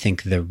 where I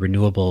think the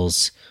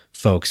renewables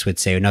folks would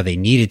say, no, they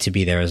needed to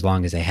be there as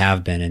long as they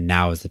have been, and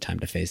now is the time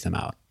to phase them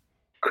out.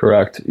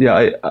 Correct.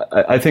 Yeah,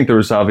 I think there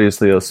was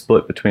obviously a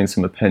split between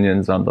some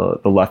opinions on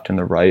the left and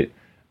the right.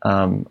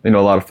 A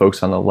lot of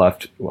folks on the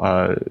left,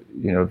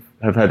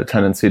 have had a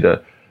tendency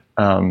to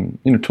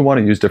want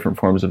to use different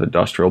forms of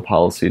industrial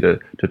policy to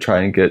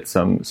try and get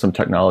some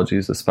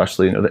technologies,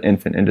 especially, the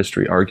infant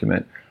industry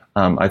argument,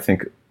 I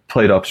think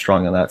played up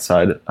strong on that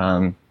side.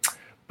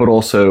 But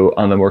also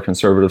on the more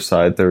conservative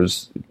side,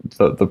 there's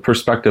the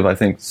perspective, I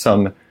think,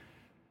 some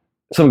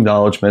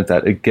acknowledgement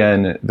that,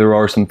 again, there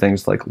are some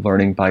things like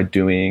learning by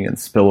doing and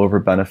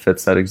spillover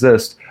benefits that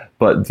exist,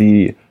 but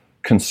the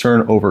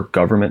concern over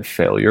government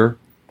failure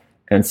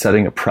and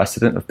setting a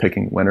precedent of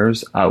picking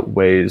winners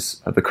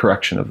outweighs the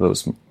correction of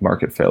those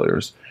market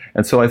failures.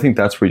 And so I think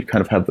that's where you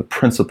kind of have the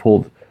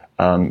principled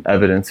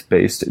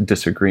evidence-based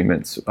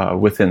disagreements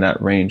within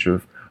that range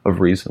of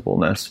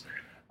reasonableness.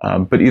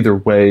 But either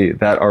way,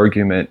 that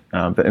argument,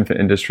 the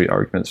infant industry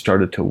argument,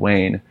 started to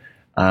wane.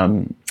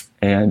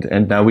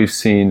 And now we've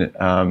seen,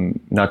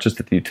 not just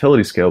at the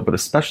utility scale, but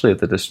especially at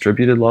the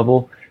distributed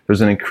level,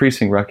 there's an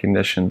increasing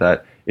recognition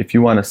that if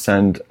you want to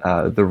send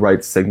the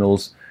right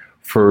signals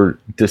for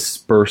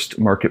dispersed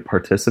market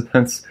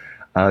participants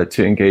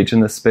to engage in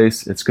this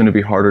space, it's going to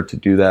be harder to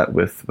do that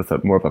with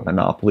more of a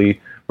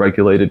monopoly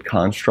regulated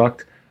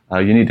construct.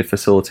 You need to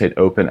facilitate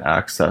open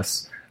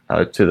access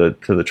to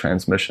the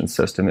transmission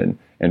system,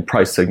 and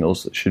price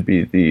signals should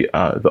be the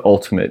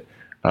ultimate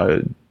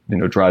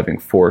driving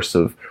force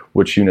of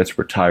which units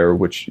retire,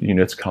 which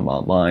units come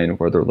online,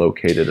 where they're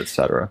located, et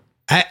cetera.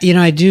 I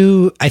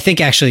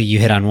think actually you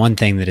hit on one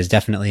thing that is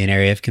definitely an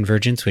area of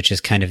convergence, which is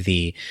kind of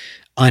the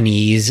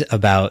unease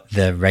about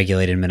the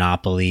regulated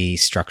monopoly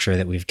structure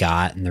that we've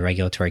got and the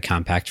regulatory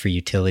compact for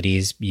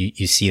utilities.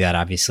 You see that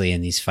obviously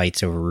in these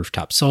fights over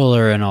rooftop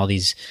solar in all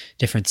these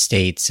different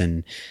states.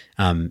 And,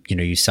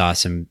 you saw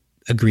some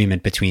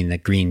agreement between the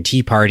Green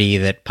Tea Party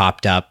that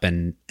popped up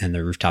and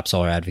the rooftop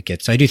solar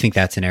advocates. So I do think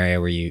that's an area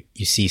where you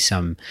see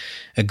some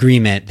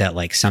agreement that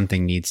like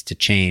something needs to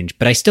change.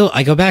 But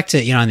I go back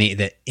to, on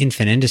the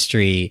infant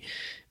industry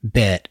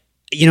bit,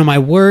 my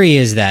worry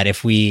is that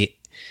if we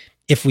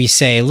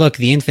say, look,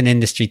 the infant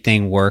industry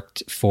thing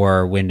worked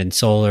for wind and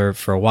solar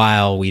for a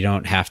while, we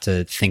don't have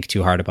to think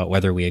too hard about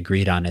whether we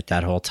agreed on it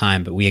that whole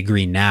time, but we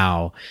agree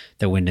now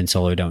that wind and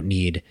solar don't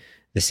need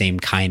the same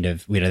kind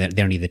of, they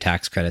don't need the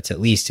tax credits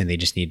at least, and they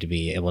just need to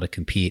be able to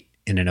compete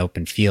in an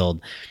open field.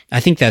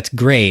 I think that's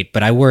great,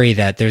 but I worry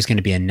that there's going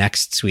to be a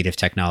next suite of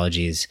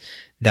technologies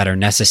that are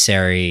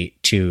necessary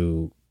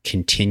to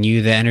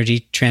continue the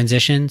energy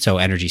transition. So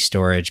energy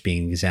storage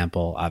being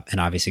an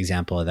obvious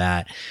example of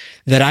that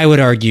I would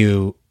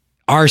argue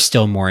are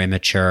still more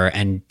immature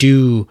and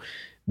do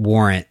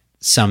warrant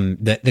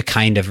the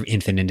kind of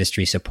infant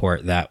industry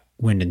support that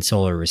wind and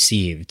solar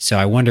received. So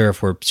I wonder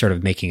if we're sort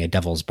of making a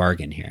devil's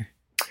bargain here.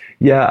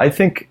 Yeah, I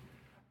think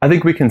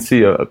we can see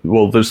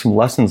there's some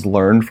lessons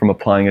learned from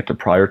applying it to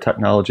prior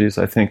technologies.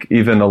 I think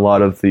even a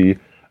lot of the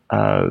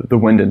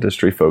wind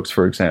industry folks,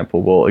 for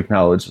example, will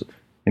acknowledge,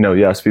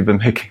 yes, we've been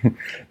making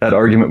that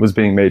argument was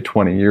being made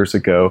 20 years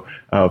ago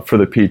for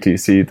the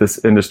PTC.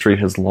 This industry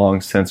has long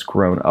since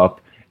grown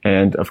up.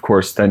 And of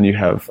course, then you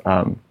have,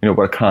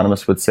 what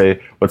economists would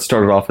say, what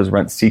started off as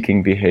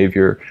rent-seeking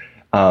behavior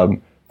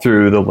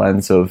through the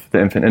lens of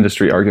the infant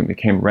industry argument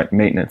became rent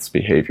maintenance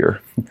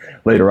behavior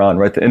later on,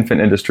 right? The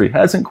infant industry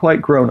hasn't quite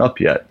grown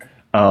up yet.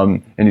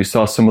 And you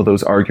saw some of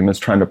those arguments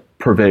trying to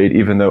pervade,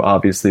 even though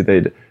obviously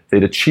they'd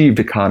achieved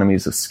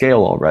economies of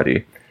scale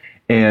already.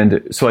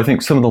 And so I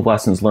think some of the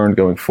lessons learned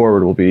going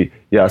forward will be,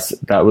 yes,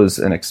 that was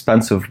an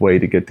expensive way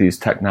to get these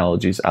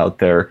technologies out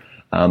there.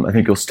 I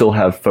think you'll still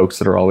have folks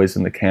that are always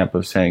in the camp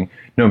of saying,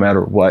 no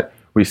matter what,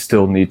 we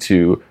still need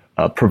to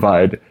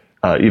provide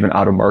even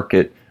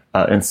out-of-market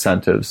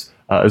incentives,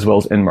 as well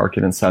as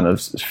in-market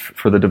incentives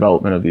for the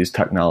development of these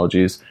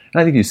technologies.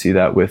 And I think you see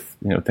that with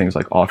things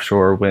like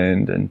offshore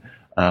wind, and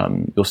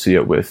you'll see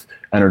it with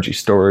energy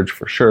storage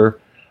for sure.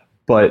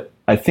 But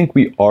I think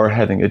we are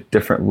having a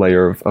different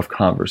layer of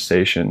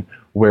conversation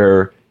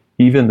where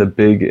even the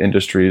big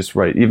industries,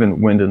 right,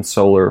 even wind and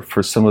solar,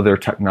 for some of their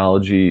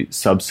technology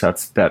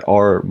subsets that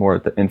are more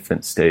at the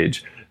infant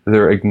stage,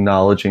 they're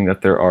acknowledging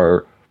that there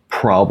are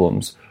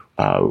problems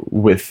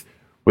with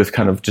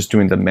kind of just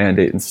doing the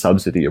mandate and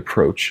subsidy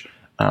approach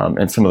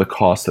and some of the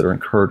costs that are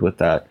incurred with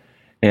that.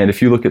 And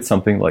if you look at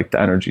something like the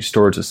Energy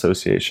Storage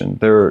Association,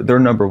 their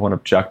number one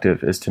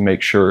objective is to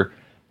make sure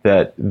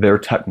that their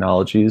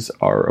technologies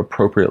are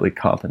appropriately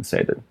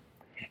compensated.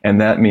 And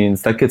that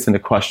means that gets into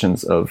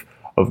questions of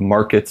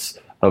markets,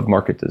 of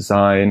market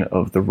design,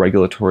 of the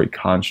regulatory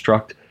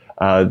construct.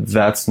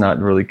 That's not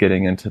really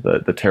getting into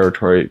the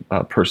territory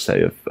per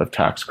se of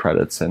tax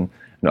credits and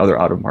other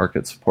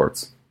out-of-market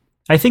supports.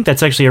 I think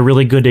that's actually a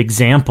really good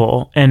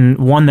example, and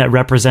one that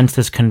represents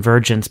this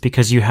convergence,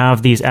 because you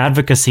have these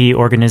advocacy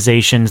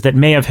organizations that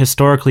may have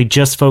historically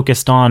just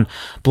focused on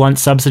blunt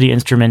subsidy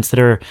instruments that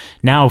are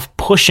now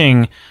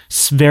pushing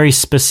very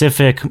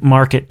specific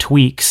market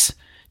tweaks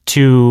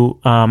to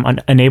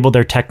enable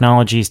their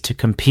technologies to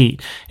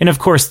compete. And of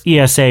course,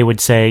 ESA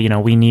would say,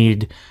 we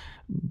need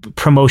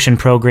promotion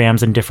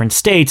programs in different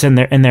states, and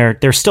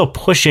they're still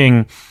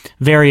pushing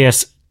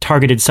various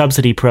targeted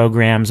subsidy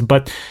programs,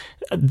 but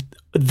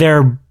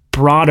their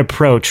broad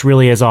approach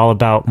really is all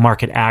about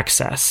market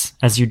access,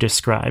 as you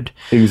described.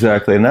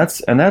 Exactly, and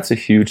that's a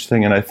huge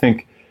thing. And I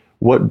think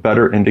what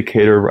better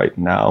indicator right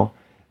now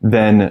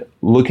than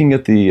looking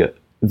at the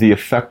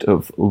effect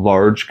of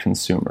large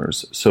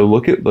consumers. So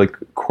look at like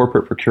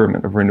corporate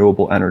procurement of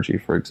renewable energy,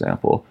 for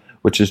example,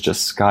 which has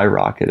just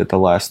skyrocketed the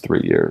last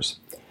 3 years.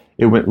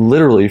 It went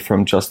literally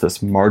from just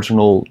this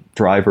marginal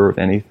driver of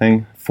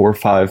anything 4 or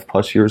 5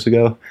 plus years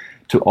ago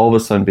to all of a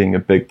sudden being a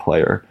big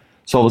player.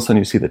 So all of a sudden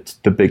you see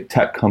the big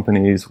tech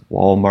companies,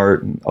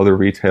 Walmart and other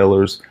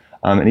retailers,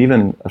 and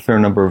even a fair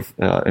number of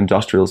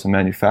industrials and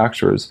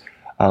manufacturers,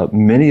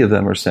 many of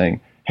them are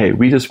saying, hey,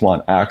 we just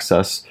want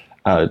access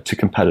to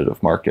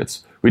competitive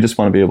markets. We just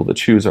want to be able to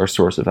choose our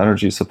source of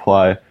energy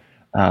supply.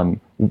 And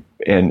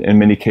in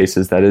many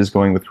cases, that is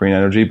going with green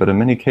energy. But in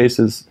many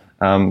cases,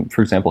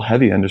 for example,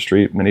 heavy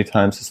industry, many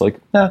times it's like,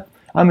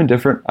 I'm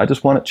indifferent. I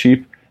just want it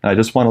cheap. And I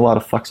just want a lot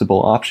of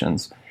flexible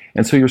options.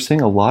 And so you're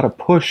seeing a lot of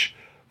push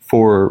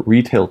for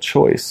retail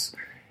choice.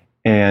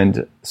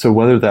 And so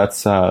whether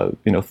that's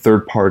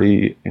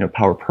third-party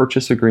power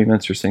purchase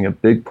agreements, you're seeing a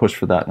big push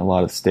for that in a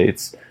lot of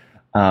states.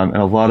 And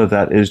a lot of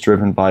that is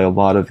driven by a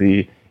lot of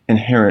the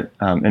inherent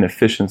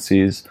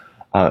inefficiencies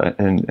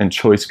and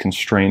choice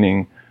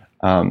constraining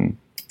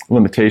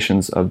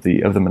limitations of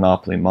the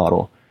monopoly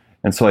model.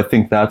 And so I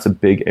think that's a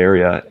big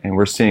area, and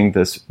we're seeing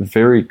this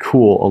very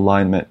cool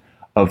alignment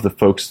of the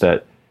folks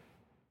that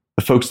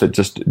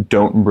just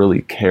don't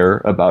really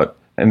care about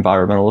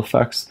environmental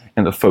effects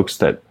and the folks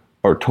that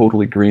are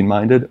totally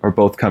green-minded are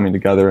both coming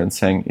together and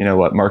saying, you know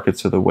what,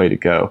 markets are the way to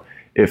go.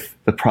 If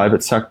the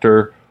private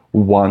sector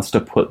wants to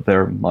put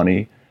their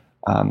money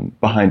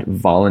behind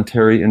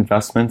voluntary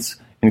investments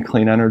in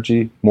clean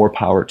energy, more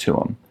power to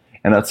them.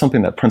 And that's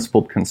something that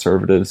principled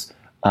conservatives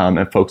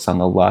and folks on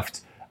the left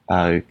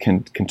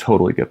can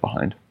totally get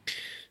behind.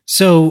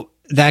 So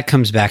that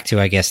comes back to,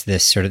 I guess,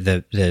 this sort of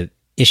the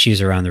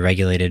issues around the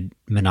regulated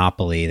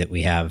monopoly that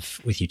we have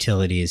with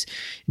utilities.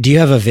 Do you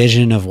have a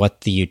vision of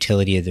what the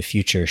utility of the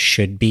future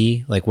should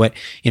be? Like what,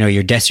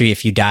 your DESRI,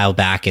 if you dial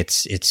back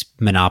its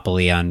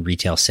monopoly on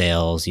retail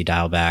sales, you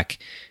dial back,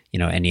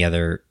 any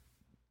other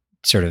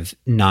sort of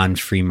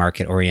non-free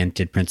market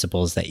oriented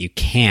principles that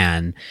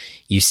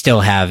you still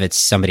have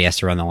somebody has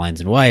to run the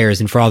lines and wires.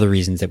 And for all the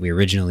reasons that we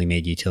originally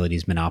made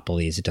utilities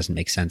monopolies, it doesn't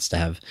make sense to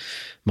have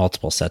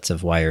multiple sets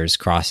of wires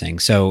crossing.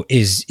 So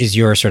is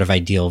your sort of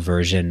ideal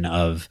version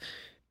of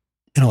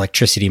an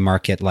electricity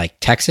market like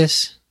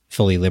Texas,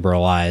 fully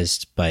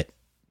liberalized, but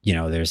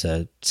there's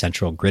a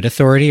central grid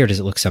authority, or does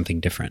it look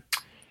something different?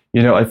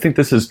 I think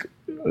there's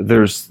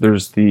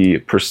the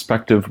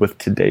perspective with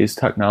today's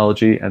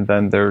technology, and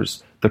then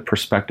there's the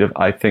perspective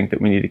I think that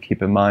we need to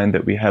keep in mind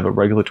that we have a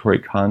regulatory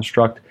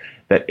construct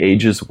that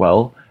ages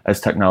well as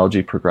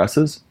technology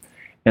progresses.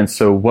 And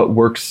so what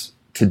works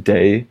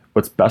today,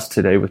 what's best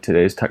today with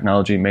today's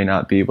technology may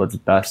not be what's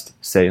best,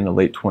 say, in the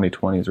late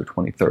 2020s or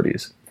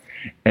 2030s.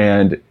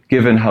 And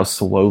given how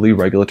slowly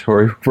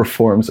regulatory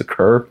reforms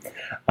occur,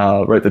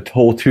 right, the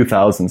whole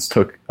 2000s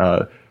took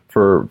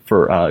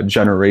for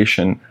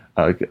generation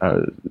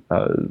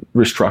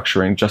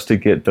restructuring just to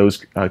get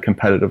those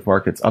competitive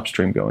markets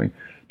upstream going,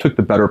 took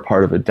the better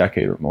part of a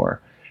decade or more.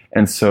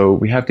 And so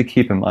we have to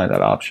keep in mind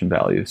that option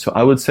value. So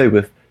I would say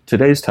with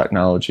today's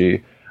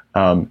technology,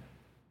 that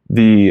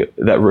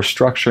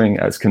restructuring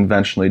as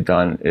conventionally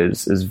done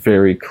is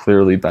very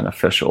clearly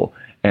beneficial.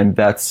 And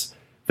that's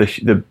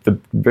the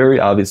very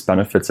obvious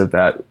benefits of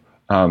that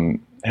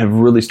have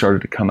really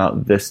started to come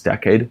out this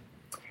decade.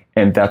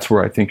 And that's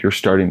where I think you're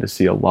starting to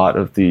see a lot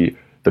of the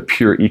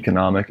pure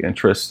economic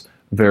interests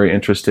very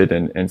interested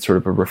in sort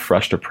of a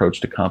refreshed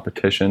approach to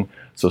competition.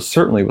 So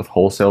certainly with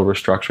wholesale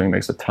restructuring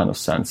makes a ton of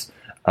sense.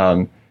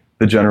 The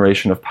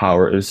generation of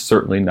power is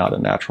certainly not a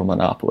natural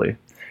monopoly.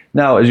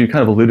 Now, as you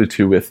kind of alluded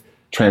to with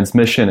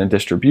transmission and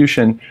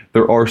distribution,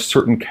 there are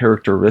certain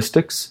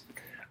characteristics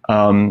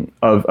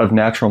of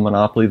natural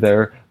monopoly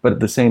there, but at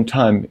the same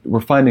time,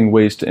 we're finding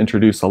ways to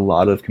introduce a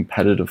lot of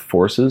competitive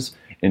forces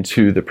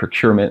into the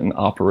procurement and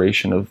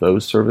operation of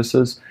those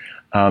services.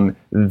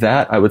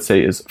 That I would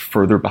say is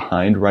further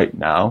behind right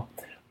now,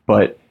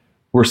 but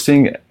we're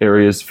seeing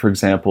areas, for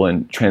example,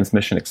 in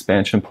transmission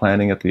expansion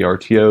planning at the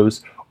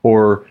RTOs,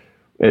 or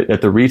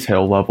at the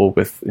retail level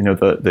with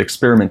the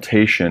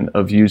experimentation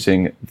of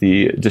using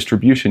the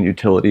distribution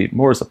utility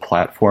more as a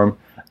platform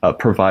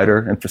provider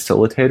and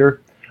facilitator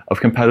of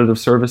competitive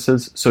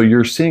services. So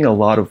you're seeing a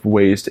lot of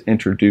ways to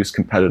introduce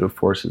competitive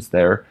forces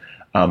there.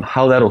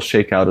 How that'll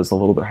shake out is a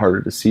little bit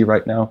harder to see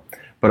right now,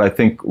 but I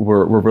think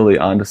we're really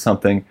onto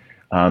something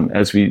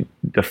as we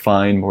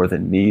define more the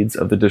needs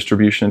of the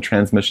distribution and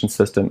transmission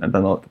system, and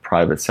then let the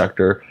private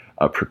sector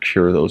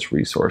procure those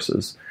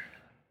resources.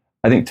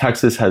 I think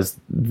Texas has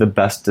the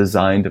best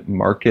designed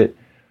market,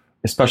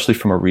 especially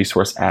from a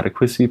resource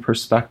adequacy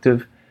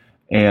perspective.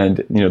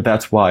 And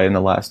that's why in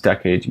the last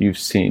decade you've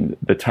seen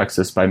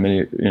Texas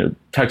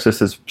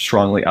has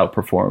strongly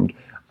outperformed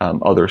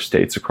other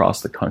states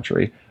across the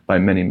country by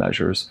many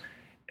measures.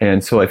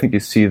 And so I think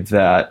you see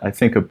that. I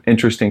think an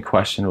interesting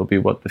question will be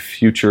what the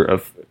future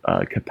of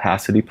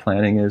capacity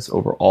planning is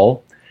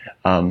overall,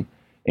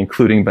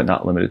 including but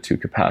not limited to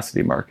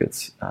capacity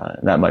markets.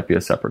 And that might be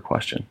a separate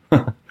question.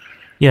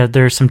 Yeah,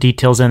 there's some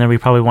details in there we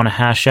probably want to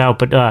hash out.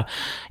 But,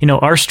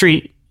 our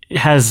street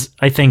has,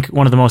 I think,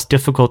 one of the most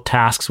difficult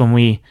tasks when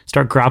we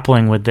start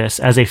grappling with this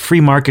as a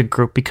free market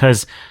group,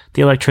 because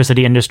the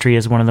electricity industry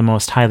is one of the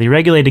most highly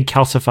regulated,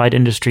 calcified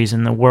industries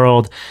in the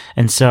world.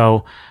 And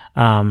so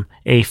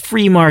a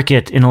free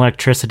market in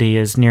electricity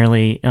is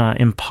nearly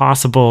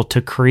impossible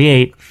to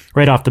create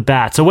right off the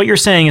bat. So what you're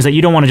saying is that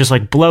you don't want to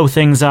just blow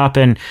things up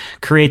and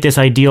create this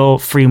ideal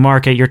free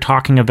market. You're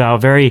talking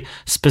about very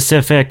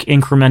specific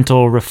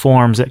incremental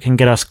reforms that can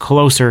get us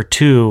closer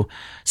to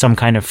some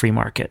kind of free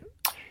market.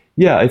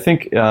 Yeah, I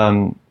think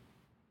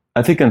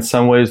in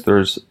some ways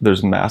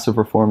there's massive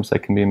reforms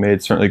that can be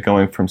made. Certainly,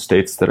 going from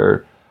states that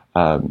are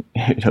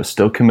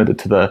still committed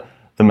to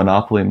the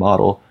monopoly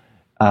model.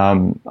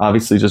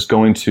 Obviously, just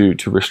going to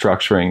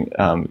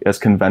restructuring as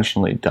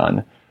conventionally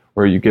done,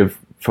 where you give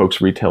folks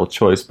retail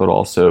choice, but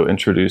also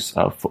introduce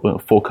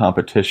full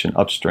competition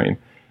upstream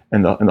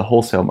in the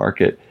wholesale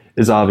market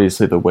is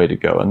obviously the way to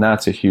go, and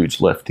that's a huge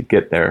lift to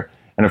get there.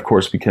 And of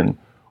course, we can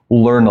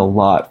learn a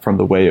lot from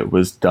the way it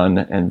was done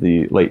in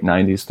the late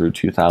 90s through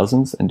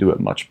 2000s and do it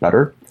much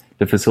better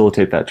to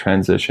facilitate that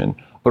transition.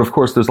 But of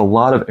course, there's a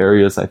lot of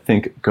areas, I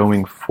think,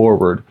 going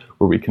forward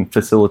where we can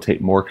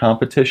facilitate more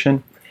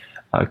competition.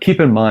 Keep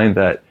in mind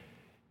that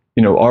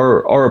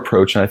our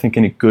approach, and I think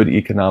any good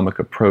economic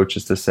approach,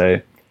 is to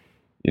say,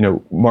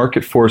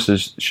 market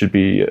forces should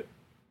be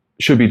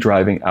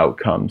driving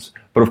outcomes.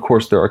 But of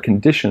course, there are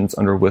conditions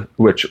under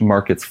which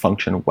markets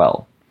function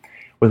well.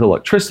 With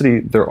electricity,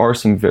 there are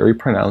some very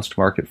pronounced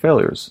market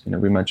failures.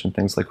 We mentioned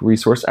things like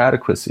resource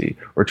adequacy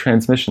or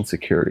transmission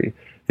security.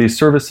 These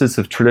services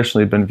have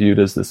traditionally been viewed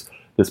as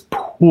this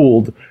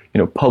pooled,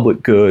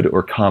 public good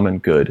or common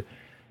good.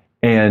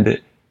 And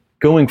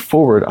going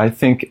forward, I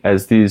think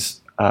as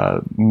these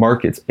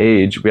markets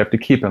age, we have to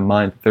keep in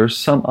mind that there's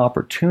some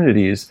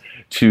opportunities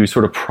to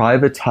sort of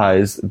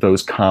privatize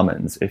those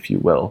commons, if you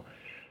will.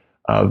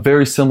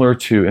 Very similar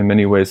to, in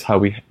many ways, how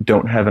we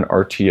don't have an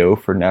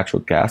RTO for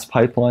natural gas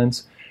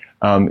pipelines.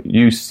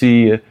 You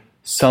see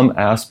some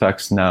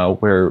aspects now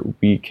where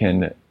we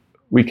can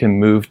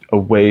move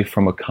away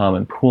from a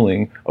common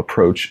pooling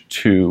approach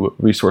to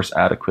resource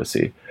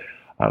adequacy.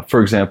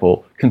 For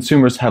example,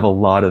 consumers have a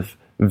lot of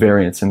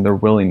variance in their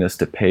willingness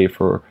to pay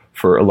for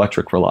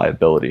electric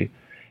reliability.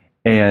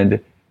 And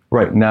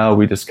right now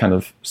we just kind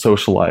of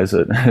socialize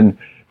it, and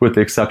with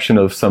the exception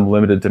of some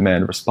limited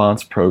demand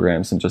response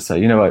programs, and just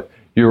say, what,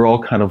 you're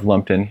all kind of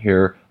lumped in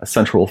here. A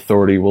central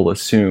authority will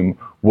assume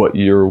what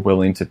you're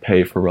willing to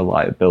pay for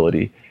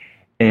reliability.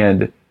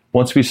 And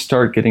once we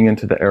start getting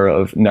into the era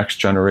of next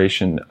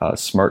generation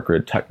smart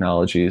grid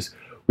technologies,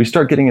 we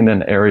start getting in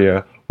an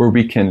area where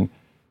we can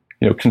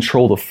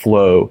control the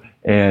flow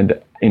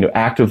and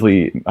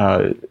actively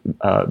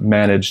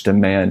manage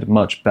demand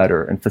much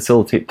better and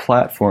facilitate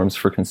platforms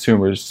for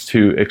consumers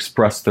to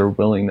express their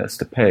willingness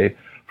to pay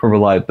for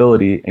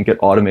reliability and get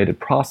automated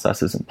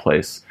processes in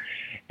place.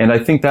 And I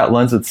think that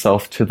lends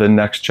itself to the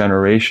next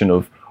generation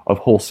of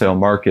wholesale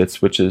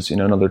markets, which is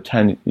another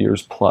 10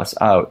 years plus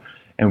out.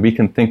 And we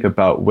can think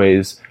about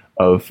ways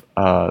of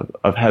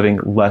having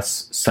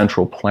less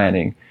central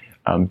planning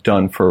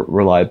done for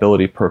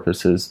reliability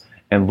purposes,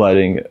 and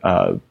letting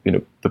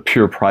the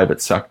pure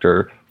private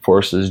sector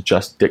forces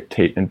just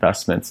dictate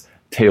investments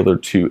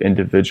tailored to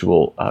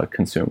individual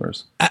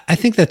consumers. I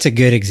think that's a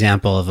good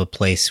example of a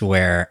place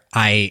where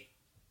I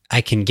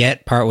can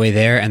get partway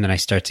there and then I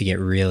start to get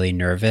really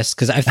nervous,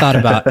 because I've thought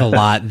about a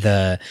lot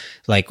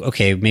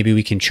okay, maybe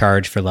we can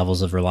charge for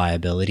levels of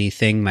reliability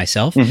thing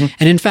myself. Mm-hmm.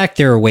 And in fact,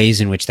 there are ways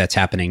in which that's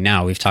happening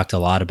now. We've talked a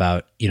lot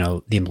about,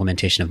 the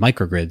implementation of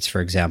microgrids, for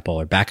example,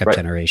 or backup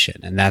generation.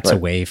 And that's a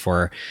way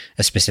for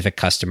a specific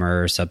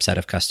customer or subset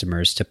of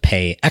customers to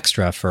pay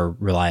extra for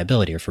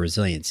reliability or for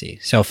resiliency.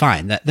 So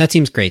fine, that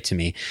seems great to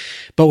me.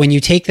 But when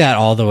you take that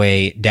all the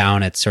way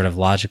down its sort of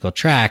logical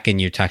track and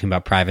you're talking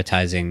about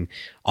privatizing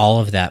all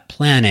of that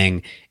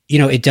planning,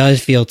 it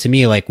does feel to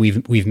me like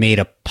we've made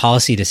a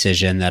policy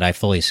decision that I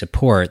fully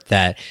support,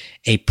 that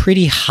a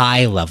pretty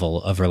high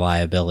level of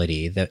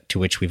reliability to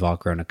which we've all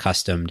grown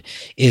accustomed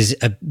is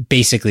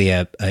basically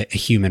a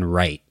human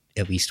right,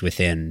 at least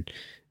within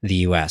the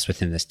US,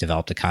 within this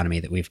developed economy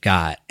that we've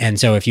got. And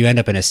so if you end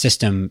up in a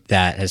system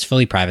that has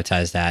fully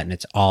privatized that and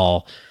it's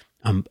all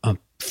a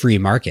free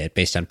market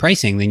based on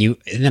pricing,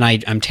 then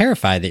I'm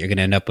terrified that you're going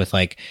to end up with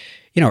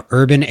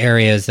urban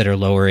areas that are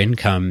lower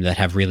income that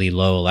have really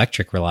low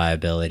electric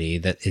reliability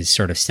that is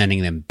sort of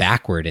sending them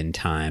backward in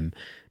time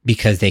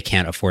because they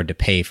can't afford to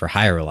pay for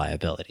higher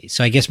reliability.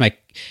 So I guess and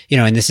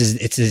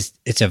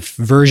it's a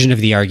version of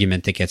the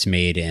argument that gets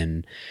made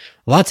in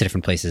lots of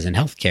different places in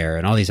healthcare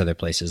and all these other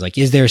places. Like,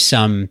 is there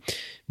some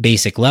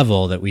basic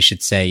level that we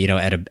should say,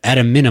 at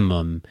a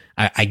minimum,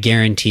 I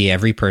guarantee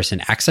every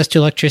person access to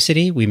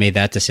electricity? We made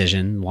that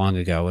decision long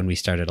ago when we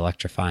started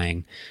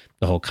electrifying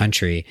the whole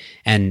country,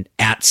 and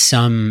at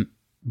some,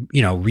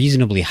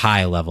 reasonably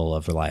high level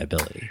of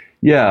reliability.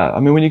 Yeah. I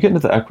mean, when you get into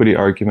the equity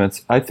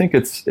arguments, I think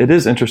it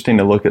is interesting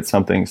to look at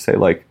something, say,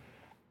 like,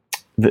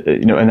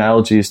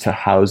 analogies to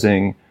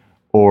housing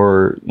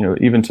or,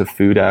 even to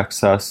food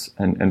access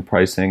and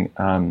pricing,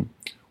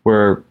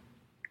 where,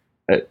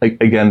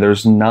 again,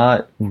 there's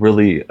not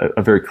really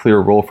a very clear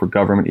role for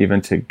government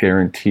even to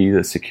guarantee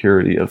the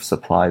security of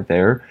supply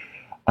there,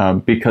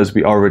 because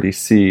we already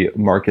see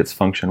markets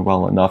function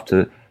well enough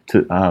to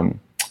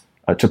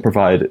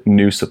provide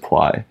new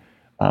supply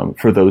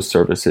for those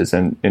services.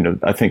 And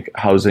I think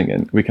housing,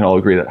 and we can all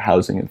agree that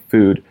housing and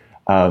food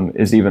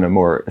is even a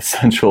more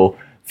essential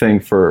thing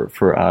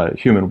for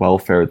human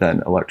welfare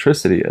than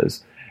electricity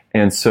is.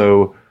 And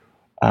so,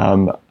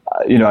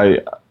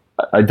 I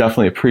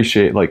definitely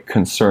appreciate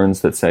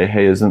concerns that say,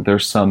 hey, isn't there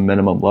some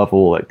minimum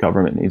level that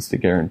government needs to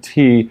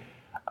guarantee?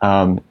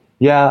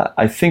 Yeah,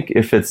 I think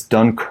if it's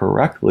done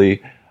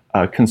correctly,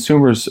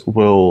 consumers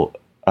will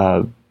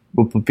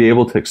be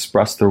able to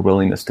express their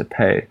willingness to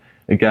pay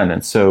again.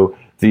 And so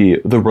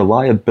the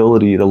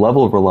reliability, the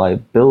level of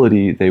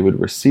reliability they would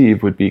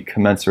receive would be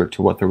commensurate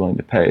to what they're willing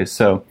to pay.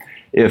 So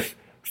if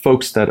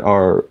folks that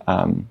are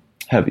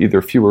have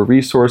either fewer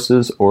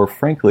resources or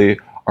frankly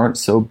aren't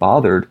so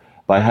bothered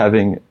by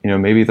having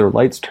maybe their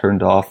lights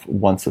turned off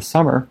once a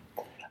summer,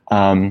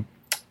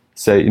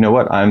 say,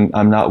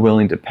 I'm not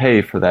willing to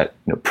pay for that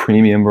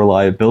premium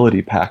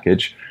reliability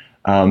package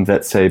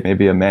that, say,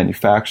 maybe a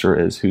manufacturer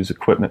is whose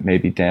equipment may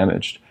be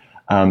damaged,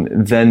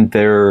 then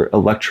their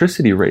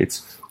electricity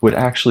rates would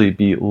actually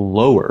be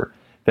lower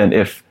than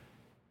if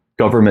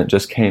government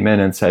just came in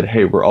and said,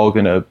 hey, we're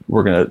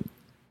gonna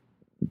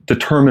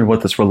determine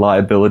what this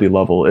reliability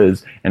level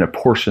is and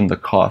apportion the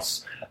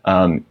costs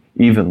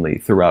evenly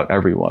throughout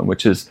everyone,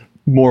 which is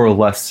more or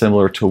less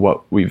similar to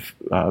what we've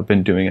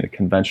been doing in a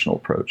conventional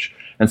approach.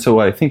 And so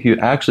what I think you'd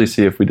actually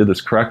see if we did this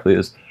correctly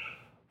is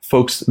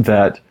folks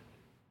that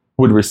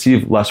would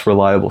receive less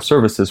reliable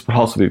services would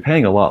also be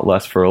paying a lot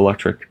less for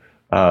electric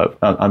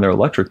on their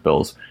electric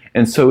bills.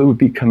 And so it would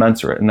be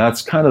commensurate. And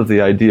that's kind of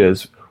the idea,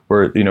 is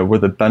where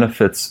the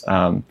benefits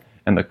and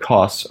the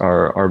costs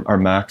are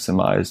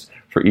maximized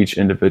for each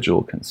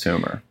individual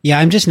consumer. Yeah,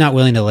 I'm just not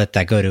willing to let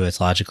that go to its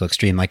logical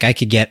extreme. Like, I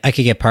could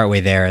get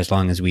partway there as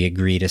long as we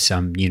agree to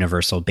some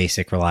universal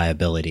basic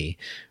reliability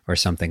or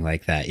something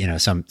like that.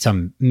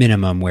 Some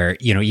minimum where,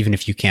 even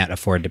if you can't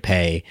afford to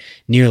pay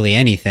nearly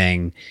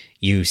anything,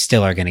 you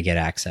still are going to get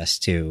access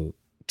to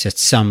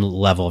some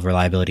level of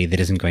reliability that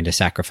isn't going to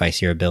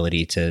sacrifice your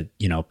ability to,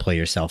 pull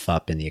yourself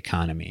up in the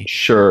economy.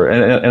 Sure.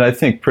 And I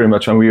think pretty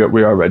much we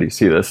already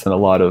see this in a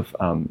lot of,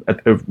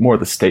 at more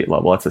the state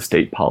level. That's a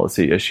state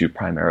policy issue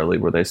primarily,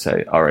 where they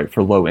say, all right,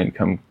 for low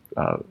income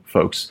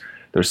folks,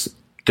 there's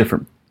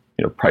different,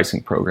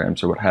 pricing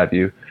programs or what have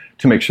you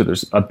to make sure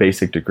there's a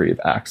basic degree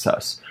of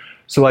access.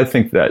 So I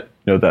think that,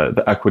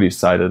 the equity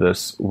side of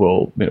this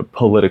will,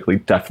 politically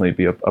definitely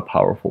be a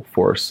powerful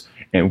force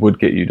and would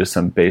get you to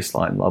some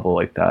baseline level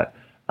like that,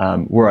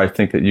 where I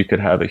think that you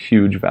could have a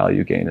huge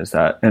value gain is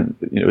that, and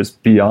is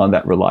beyond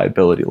that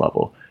reliability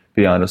level,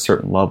 beyond a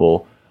certain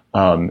level,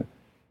 at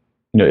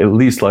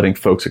least letting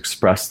folks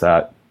express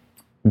that.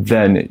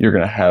 Then you're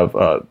going to have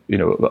a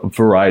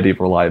variety of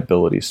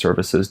reliability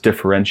services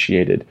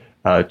differentiated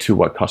to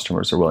what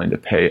customers are willing to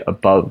pay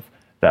above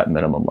that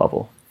minimum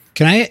level.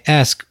 Can I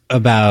ask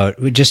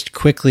about, just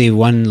quickly,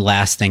 one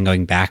last thing,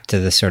 going back to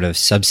the sort of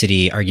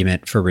subsidy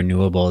argument for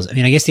renewables? I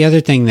mean, I guess the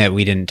other thing that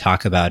we didn't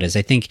talk about is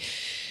I think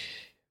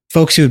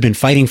folks who have been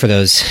fighting for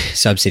those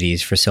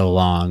subsidies for so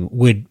long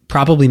would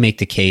probably make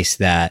the case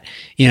that,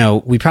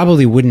 we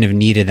probably wouldn't have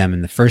needed them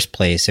in the first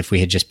place if we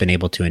had just been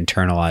able to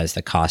internalize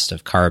the cost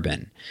of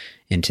carbon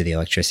into the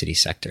electricity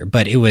sector.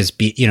 But it was,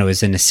 it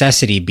was a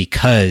necessity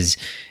because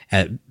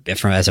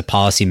as a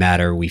policy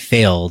matter, we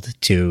failed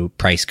to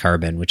price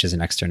carbon, which is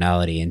an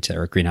externality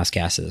or greenhouse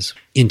gases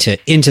into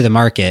the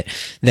market,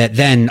 that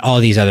then all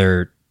these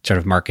other sort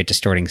of market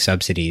distorting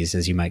subsidies,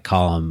 as you might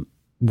call them,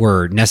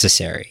 were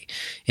necessary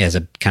as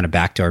a kind of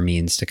backdoor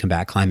means to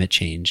combat climate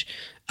change.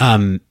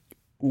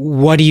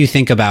 What do you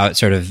think about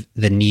sort of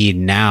the need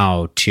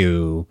now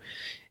to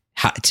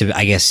how to,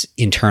 I guess,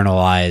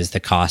 internalize the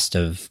cost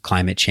of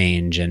climate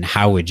change, and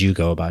how would you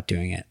go about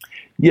doing it?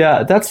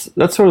 Yeah, that's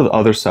sort of the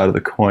other side of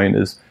the coin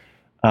is,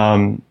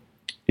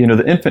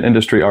 the infant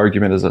industry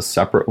argument is a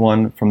separate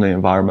one from the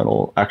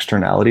environmental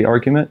externality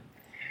argument.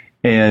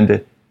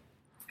 And,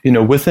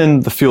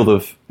 within the field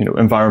of,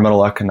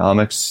 environmental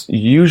economics,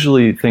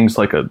 usually things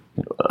like a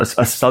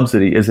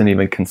subsidy isn't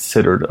even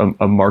considered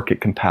a market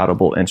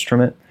compatible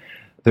instrument.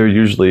 They're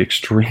usually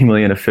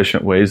extremely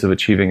inefficient ways of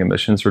achieving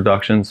emissions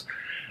reductions.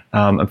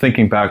 I'm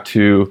thinking back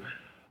to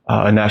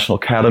a National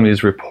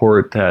Academies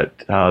report that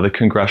the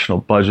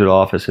Congressional Budget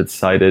Office had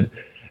cited,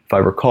 if I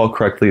recall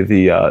correctly,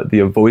 the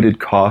avoided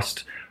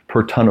cost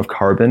per ton of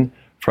carbon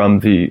from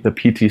the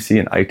PTC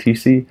and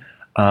ITC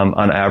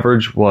on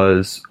average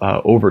was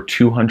over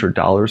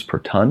 $200 per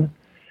ton.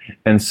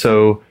 And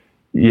so,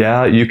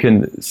 yeah, you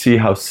can see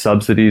how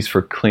subsidies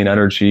for clean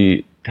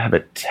energy have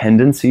a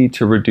tendency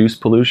to reduce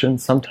pollution.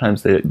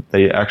 Sometimes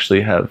they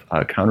actually have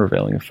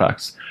countervailing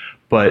effects.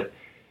 But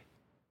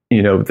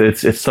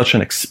it's such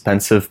an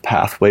expensive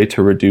pathway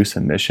to reduce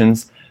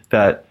emissions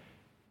that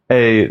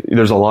A,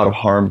 there's a lot of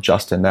harm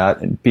just in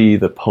that, and B,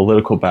 the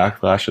political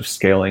backlash of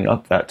scaling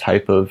up that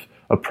type of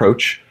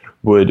approach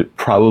would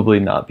probably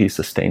not be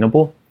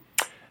sustainable.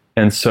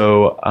 And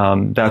so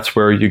that's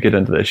where you get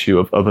into the issue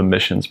of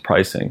emissions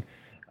pricing.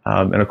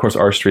 And of course,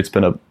 R Street's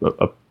been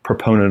a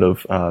proponent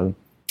of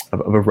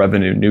a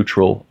revenue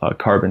neutral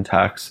carbon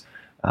tax.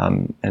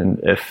 And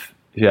if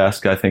you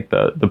ask, I think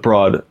the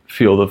broad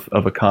field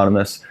of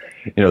economists,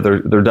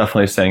 they're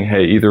definitely saying,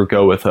 hey, either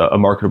go with a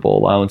marketable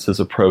allowances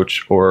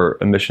approach or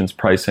emissions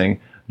pricing,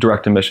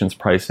 direct emissions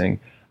pricing.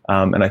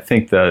 And I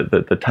think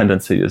the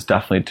tendency is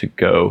definitely to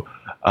go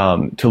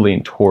to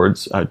lean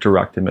towards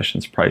direct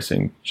emissions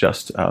pricing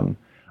just on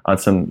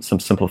some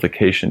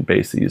simplification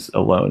bases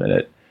alone.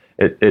 And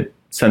it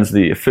sends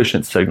the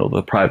efficient signal to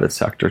the private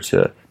sector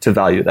to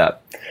value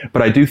that.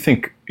 But I do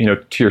think,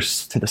 to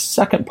the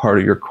second part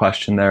of your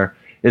question there,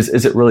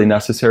 is it really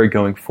necessary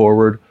going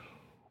forward?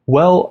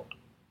 Well,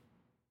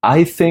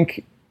 I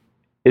think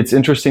it's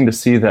interesting to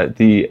see that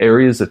the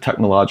areas of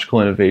technological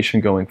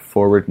innovation going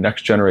forward,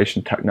 next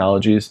generation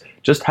technologies,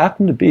 just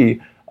happen to be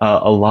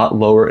a lot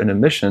lower in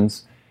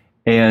emissions.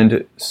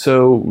 And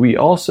so we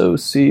also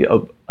see,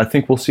 I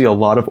think we'll see a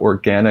lot of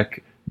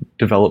organic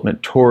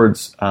development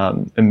towards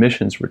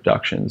emissions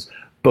reductions,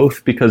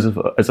 both because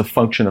as a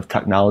function of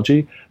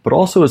technology, but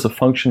also as a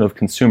function of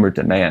consumer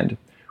demand,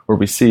 where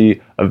we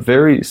see a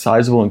very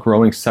sizable and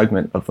growing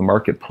segment of the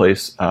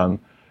marketplace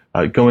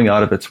going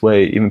out of its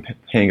way, even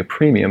paying a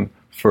premium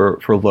for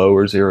low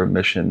or zero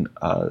emission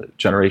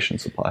generation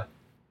supply.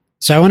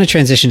 So I want to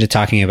transition to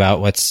talking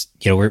about what's,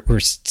 we're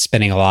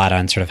spending a lot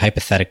on sort of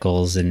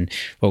hypotheticals and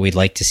what we'd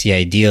like to see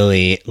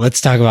ideally.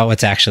 Let's talk about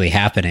what's actually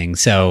happening.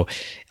 So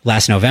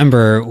last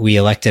November, we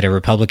elected a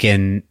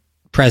Republican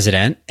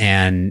president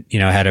and,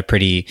 had a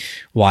pretty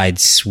wide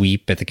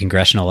sweep at the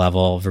congressional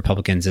level of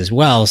Republicans as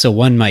well. So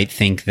one might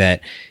think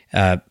that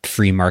a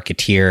free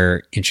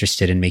marketeer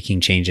interested in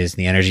making changes in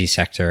the energy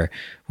sector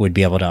would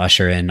be able to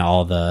usher in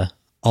all the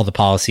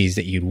policies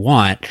that you'd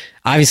want.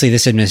 Obviously,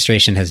 this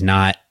administration has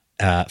not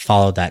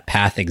followed that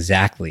path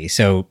exactly.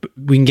 So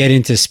we can get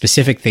into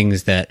specific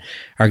things that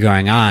are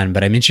going on,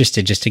 but I'm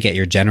interested just to get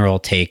your general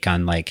take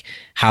on like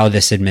how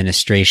this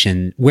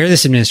administration, where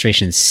this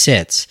administration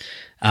sits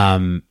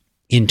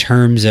in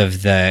terms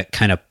of the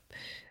kind of,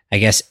 I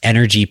guess,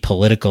 energy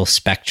political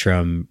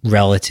spectrum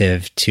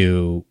relative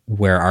to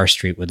where R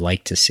Street would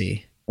like to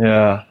see.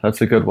 Yeah,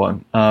 that's a good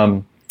one.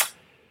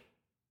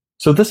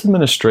 So this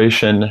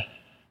administration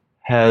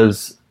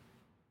has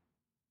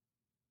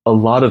a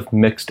lot of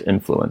mixed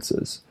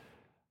influences.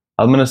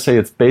 I'm going to say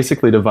it's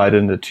basically divided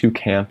into two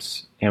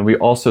camps, and we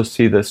also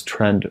see this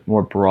trend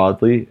more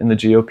broadly in the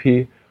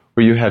GOP,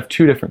 where you have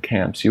two different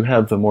camps. You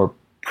have the more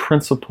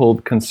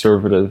principled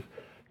conservative,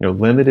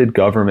 limited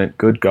government,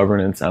 good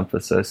governance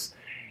emphasis,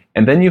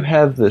 and then you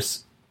have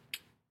this,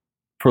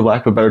 for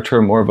lack of a better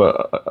term, more of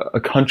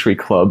a country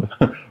club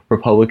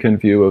Republican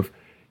view of,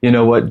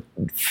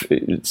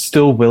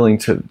 still willing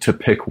to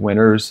pick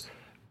winners,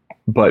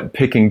 but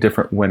picking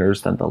different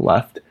winners than the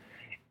left.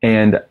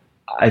 And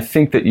I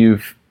think that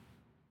you've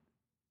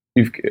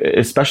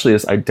especially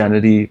as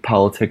identity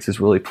politics has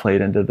really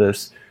played into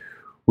this,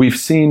 we've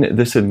seen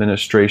this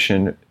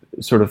administration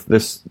sort of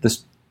this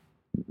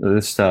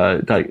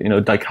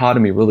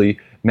dichotomy really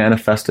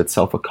manifest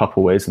itself a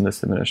couple ways in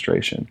this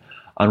administration.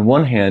 On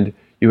one hand,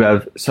 you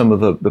have some of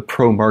the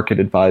pro-market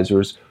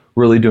advisors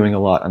really doing a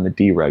lot on the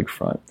dereg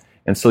front.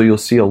 And so you'll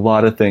see a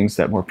lot of things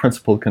that more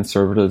principled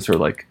conservatives are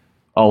like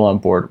all on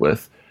board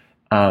with.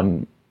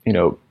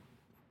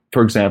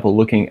 For example,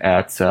 looking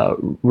at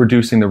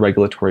reducing the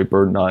regulatory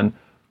burden on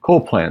coal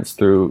plants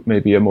through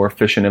maybe a more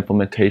efficient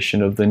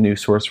implementation of the New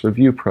Source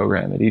Review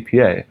program at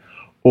EPA,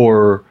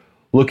 or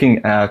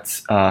looking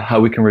at how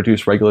we can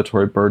reduce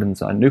regulatory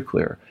burdens on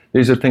nuclear.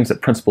 These are things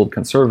that principled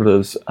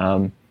conservatives,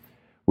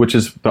 which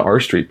is the R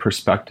Street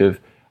perspective,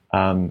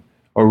 are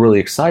really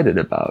excited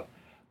about.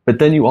 But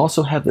then you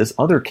also have this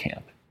other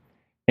camp.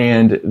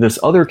 And this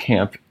other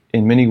camp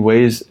in many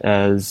ways,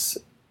 as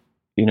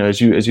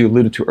as you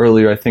alluded to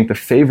earlier, I think the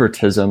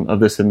favoritism of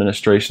this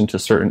administration to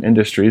certain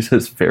industries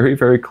is very,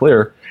 very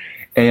clear.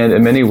 And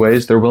in many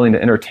ways, they're willing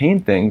to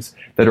entertain things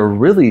that are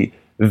really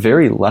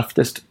very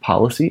leftist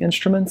policy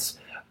instruments,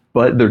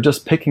 but they're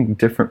just picking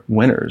different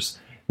winners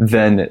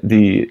than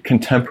the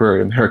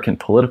contemporary American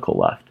political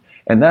left.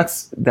 And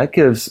that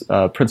gives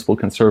principled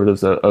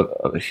conservatives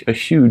a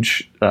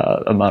huge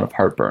amount of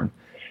heartburn.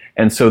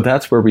 And so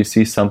that's where we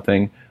see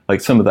something like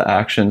some of the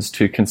actions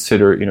to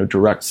consider,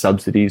 direct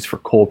subsidies for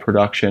coal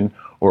production,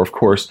 or of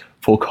course,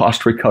 full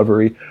cost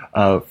recovery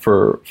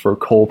for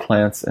coal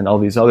plants and all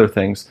these other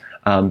things.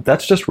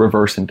 That's just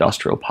reverse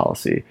industrial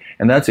policy.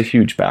 And that's a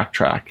huge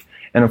backtrack.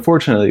 And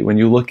unfortunately, when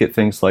you look at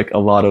things like a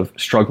lot of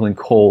struggling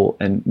coal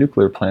and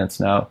nuclear plants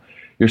now,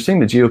 you're seeing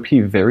the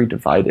GOP very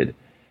divided.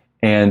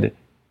 And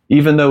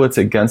even though it's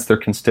against their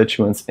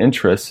constituents'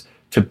 interests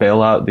to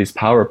bail out these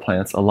power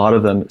plants, a lot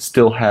of them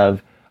still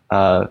have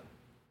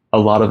a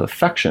lot of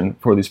affection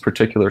for these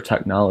particular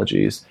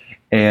technologies.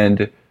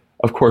 And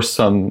of course,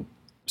 some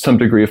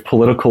degree of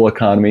political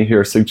economy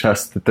here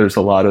suggests that there's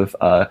a lot of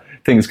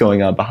things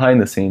going on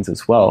behind the scenes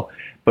as well.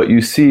 But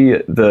you see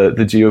the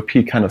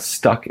GOP kind of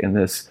stuck in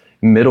this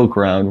middle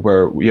ground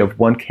where we have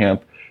one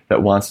camp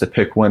that wants to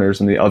pick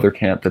winners and the other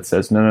camp that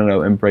says,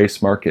 no,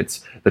 embrace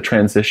markets. The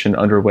transition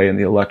underway in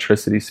the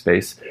electricity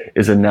space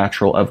is a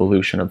natural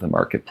evolution of the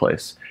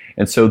marketplace.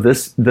 And so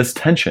this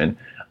tension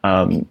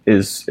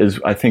is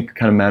I think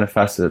kind of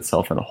manifested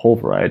itself in a whole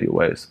variety of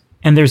ways.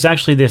 And there's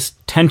actually this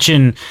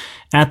tension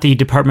at the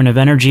Department of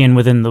Energy and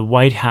within the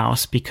White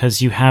House,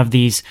 because you have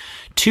these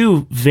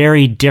two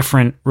very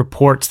different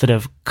reports that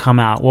have come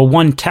out. Well,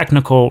 one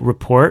technical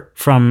report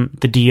from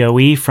the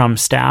DOE, from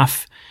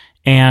staff,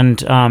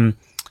 and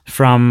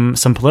from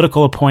some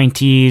political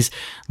appointees,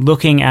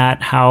 looking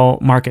at how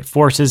market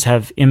forces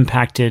have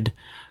impacted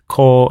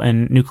coal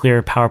and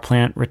nuclear power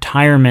plant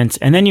retirements.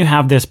 And then you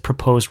have this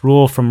proposed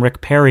rule from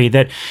Rick Perry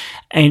that,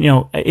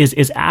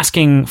 is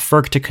asking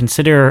FERC to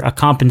consider a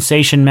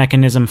compensation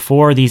mechanism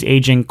for these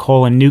aging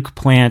coal and nuke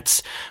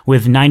plants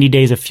with 90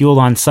 days of fuel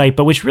on site,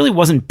 but which really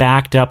wasn't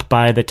backed up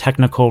by the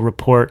technical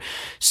report.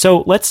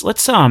 So let's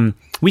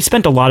we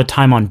spent a lot of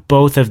time on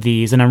both of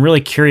these, and I'm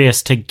really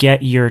curious to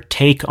get your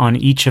take on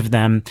each of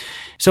them.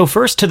 So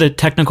first, to the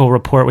technical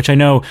report, which I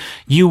know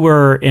you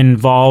were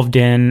involved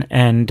in,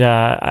 and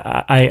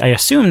I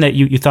assume that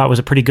you thought was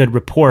a pretty good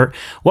report.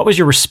 What was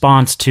your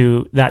response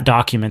to that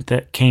document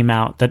that came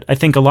out that I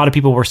think a lot of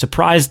people were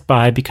surprised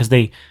by, because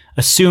they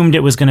assumed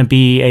it was going to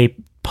be a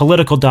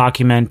political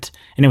document,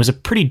 and it was a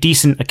pretty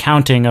decent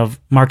accounting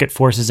of market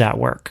forces at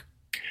work?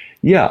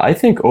 Yeah, I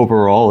think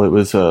overall it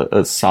was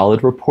a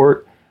solid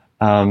report.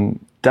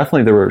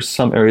 Definitely there were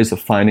some areas of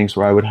findings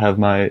where I would have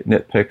my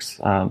nitpicks.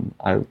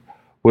 I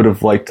would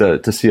have liked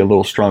to see a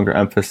little stronger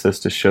emphasis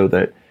to show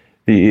that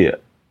the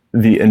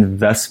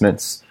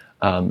investments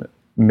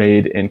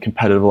made in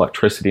competitive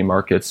electricity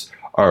markets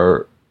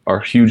are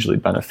hugely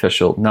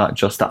beneficial, not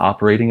just to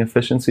operating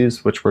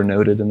efficiencies, which were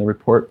noted in the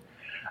report.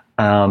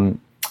 But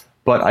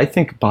I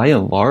think by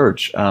and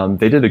large,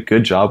 they did a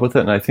good job with it.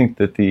 And I think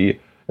that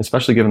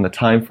especially given the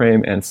time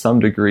frame and some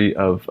degree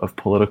of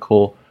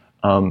political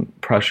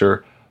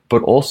pressure,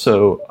 but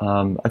also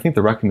I think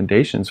the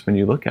recommendations, when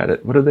you look at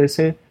it, what did they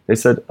say? They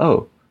said,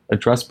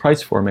 address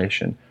price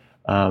formation,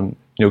 approach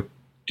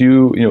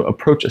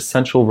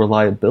essential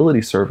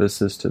reliability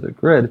services to the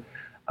grid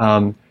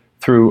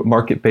through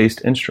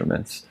market-based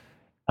instruments,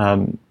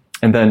 and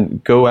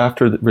then go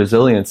after the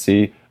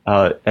resiliency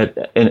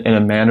in a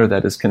manner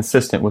that is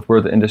consistent with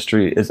where the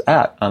industry is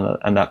at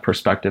on that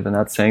perspective. And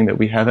that's saying that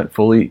we haven't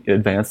fully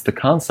advanced the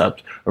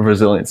concept of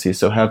resiliency.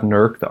 So have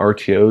NERC, the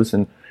RTOs,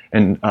 and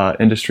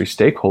industry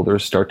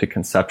stakeholders start to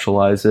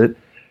conceptualize it,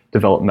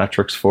 develop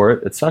metrics for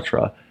it,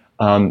 etc.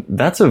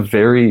 That's a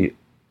very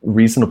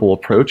reasonable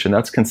approach, and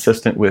that's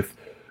consistent with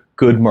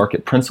good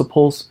market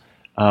principles.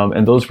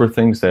 And those were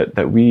things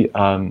that we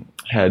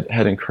had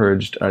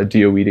encouraged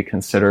DOE to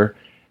consider.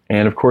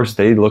 And of course,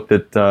 they looked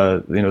at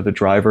the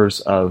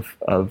drivers of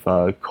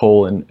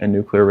coal and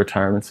nuclear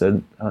retirement.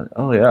 Said,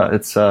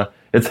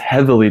 it's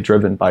heavily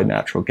driven by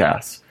natural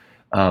gas.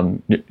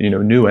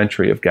 New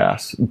entry of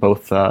gas,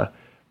 both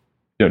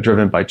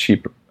driven by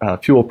cheap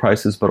fuel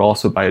prices, but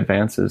also by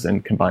advances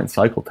in combined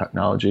cycle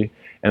technology,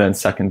 and then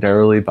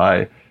secondarily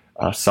by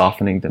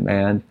softening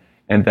demand.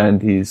 And then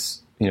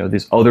these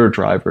other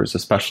drivers,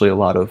 especially a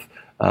lot of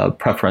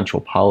preferential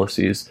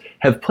policies,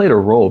 have played a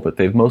role, but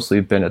they've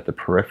mostly been at the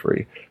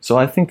periphery. So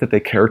I think that they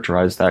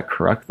characterized that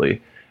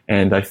correctly.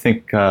 And I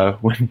think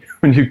when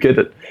you get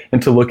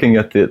into looking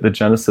at the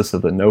genesis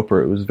of the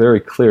NOPR, it was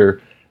very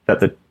clear that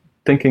the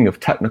thinking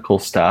of technical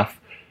staff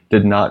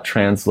did not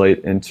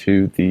translate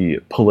into the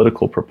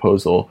political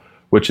proposal,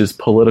 which is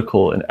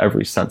political in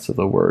every sense of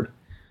the word.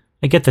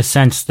 I get the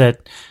sense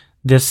that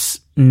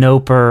this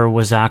NOPR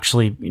was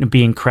actually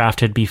being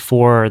crafted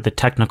before the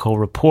technical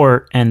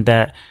report, and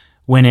that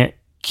when it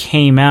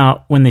came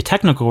out, when the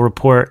technical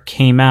report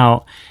came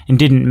out and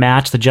didn't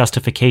match the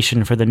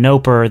justification for the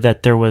NOPR,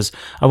 that there was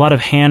a lot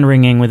of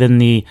hand-wringing within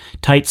the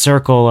tight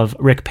circle of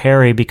Rick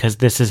Perry, because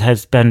this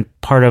has been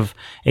part of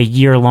a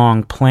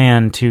year-long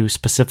plan to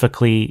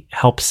specifically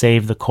help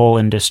save the coal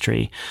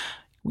industry.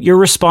 Your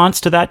response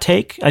to that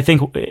take? I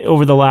think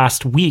over the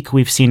last week,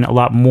 we've seen a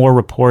lot more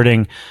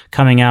reporting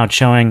coming out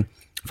showing,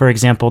 for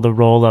example, the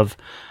role of,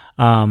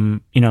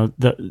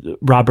 the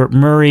Robert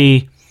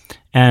Murray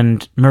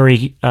and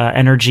Murray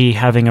Energy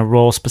having a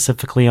role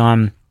specifically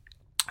on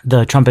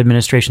the Trump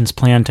administration's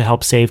plan to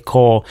help save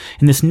coal.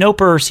 And this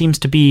NOPR seems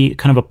to be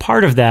kind of a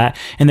part of that.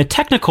 And the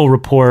technical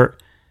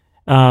report,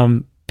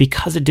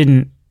 because it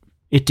didn't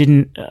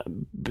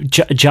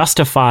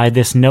justify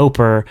this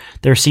NOPR,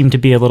 there seemed to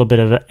be a little bit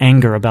of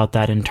anger about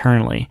that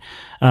internally.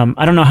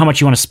 I don't know how much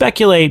you want to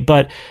speculate,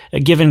 but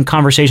given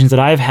conversations that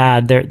I've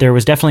had, there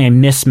was definitely a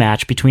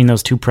mismatch between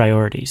those two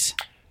priorities.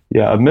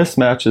 Yeah, a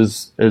mismatch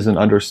is an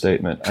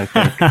understatement. I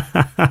think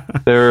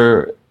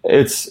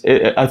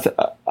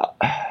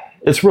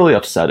it's really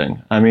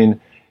upsetting. I mean,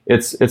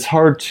 it's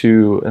hard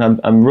to, and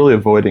I'm really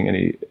avoiding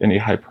any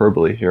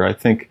hyperbole here. I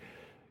think,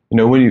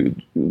 when you,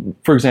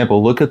 for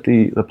example, look at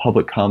the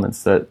public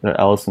comments that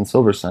Alison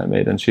Silverstein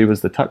made, and she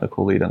was the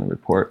technical lead on the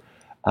report.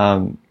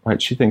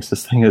 Right, she thinks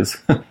this thing is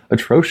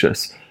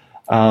atrocious,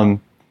 and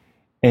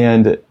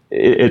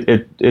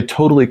it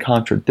totally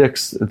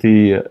contradicts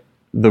the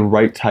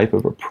right type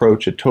of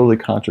approach. It totally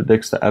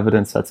contradicts the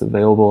evidence that's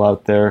available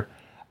out there.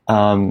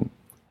 I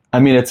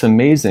mean, it's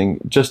amazing.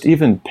 Just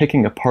even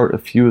picking apart a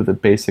few of the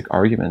basic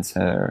arguments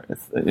there,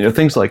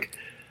 things like,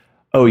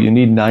 oh, you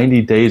need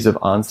 90 days of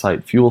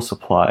on-site fuel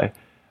supply.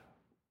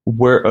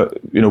 Where,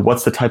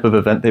 what's the type of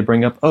event they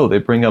bring up? Oh, they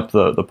bring up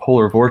the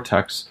polar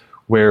vortex,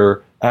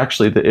 where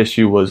actually the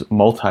issue was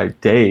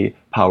multi-day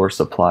power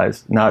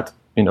supplies, not,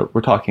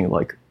 we're talking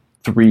like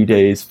 3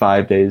 days,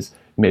 5 days,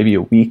 maybe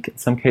a week in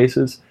some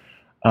cases.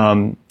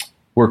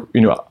 Where,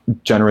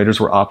 generators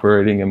were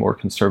operating in more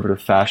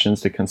conservative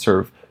fashions to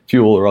conserve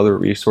fuel or other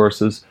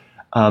resources.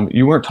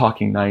 You weren't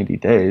talking 90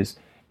 days.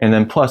 And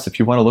then plus, if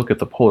you want to look at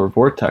the polar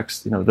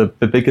vortex,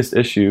 the biggest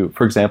issue,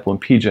 for example, in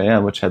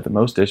PJM, which had the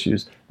most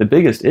issues, the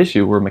biggest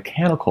issue were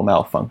mechanical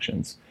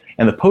malfunctions.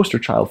 And the poster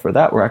child for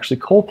that were actually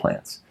coal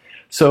plants.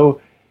 So,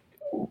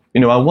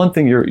 on one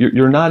thing,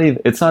 you're not even,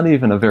 it's not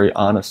even a very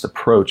honest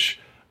approach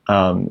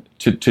to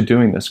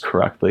doing this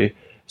correctly.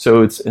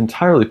 So it's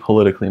entirely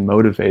politically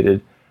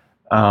motivated.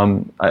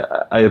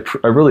 I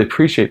really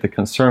appreciate the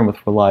concern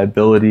with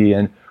reliability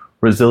and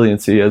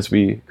resiliency as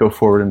we go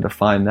forward and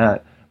define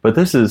that. But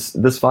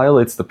this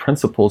violates the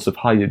principles of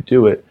how you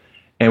do it.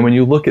 And when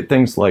you look at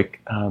things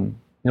like,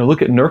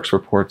 look at NERC's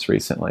reports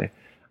recently.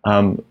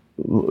 Grid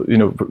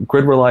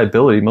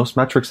reliability, most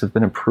metrics have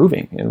been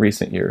improving in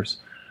recent years.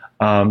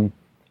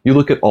 You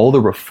look at all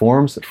the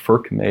reforms that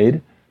FERC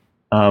made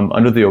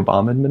under the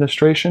Obama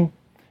administration,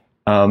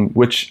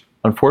 which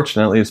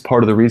unfortunately is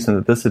part of the reason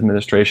that this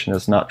administration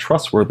is not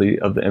trustworthy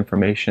of the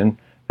information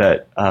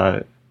that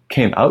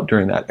came out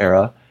during that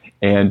era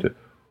and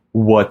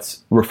what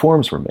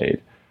reforms were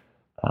made.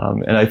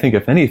 And I think,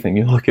 if anything,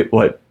 you look at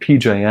what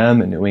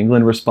PJM and New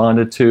England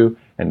responded to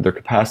and their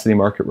capacity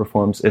market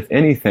reforms, if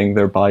anything,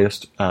 they're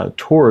biased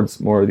towards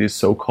more of these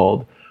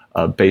so-called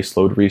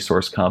baseload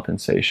resource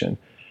compensation.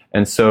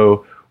 And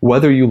so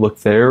whether you look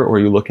there or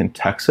you look in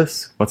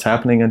Texas, what's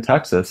happening in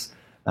Texas,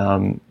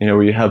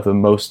 where you have the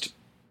most,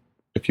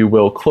 if you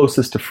will,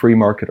 closest to free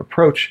market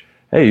approach,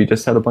 hey, you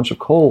just had a bunch of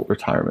coal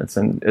retirements,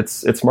 and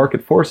it's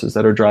market forces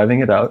that are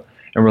driving it out,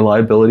 and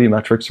reliability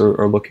metrics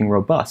are looking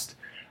robust.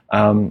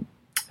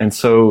 And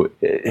so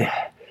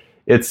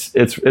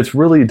it's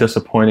really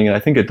disappointing, and I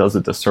think it does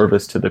a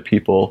disservice to the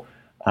people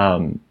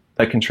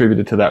that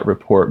contributed to that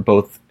report,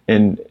 both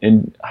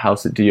in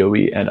house at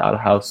DOE and out of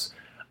house.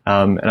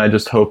 And I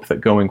just hope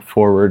that going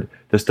forward,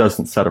 this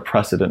doesn't set a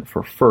precedent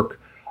for FERC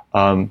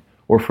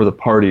or for the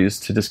parties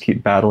to just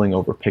keep battling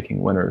over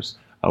picking winners.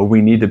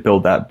 We need to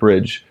build that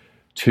bridge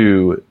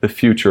to the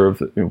future of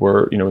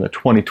where, in the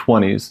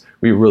 2020s,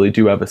 we really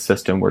do have a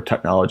system where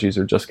technologies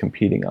are just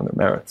competing on their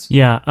merits.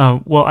 Yeah.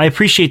 Well, I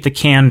appreciate the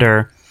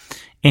candor,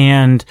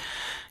 and,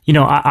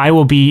 I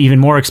will be even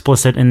more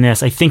explicit in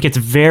this. I think it's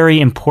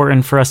very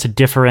important for us to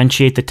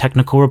differentiate the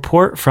technical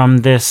report from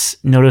this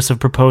notice of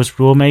proposed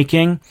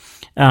rulemaking.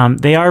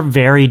 They are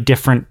very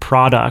different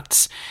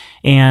products,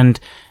 and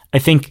I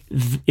think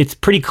it's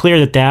pretty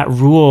clear that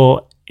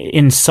rule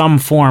in some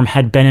form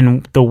had been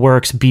in the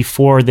works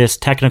before this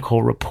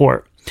technical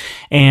report.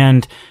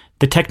 And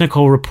the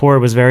technical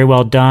report was very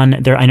well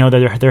done. I know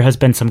that there has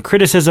been some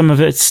criticism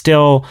of it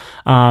still,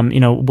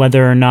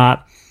 whether or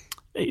not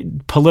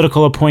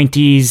political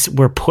appointees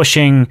were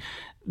pushing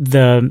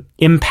the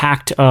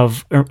impact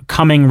of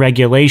coming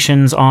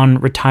regulations on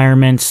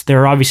retirements.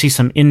 There are obviously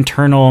some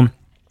internal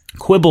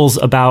quibbles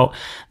about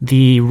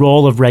the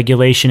role of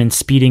regulation in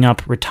speeding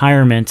up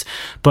retirement.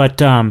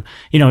 But,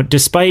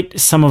 despite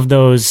some of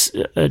those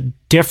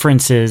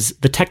differences,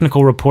 the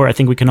technical report, I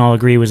think we can all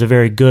agree, was a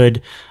very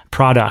good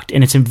product.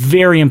 And it's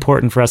very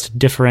important for us to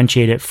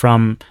differentiate it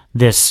from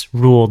this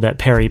rule that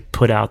Perry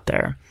put out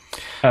there.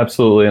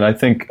 Absolutely. And I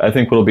think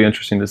what'll be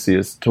interesting to see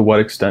is to what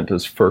extent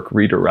does FERC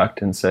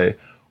redirect and say,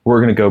 we're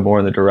going to go more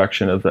in the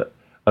direction of the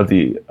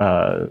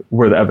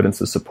where the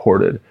evidence is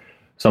supported,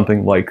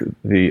 something like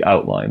the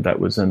outline that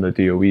was in the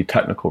DOE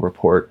technical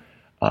report,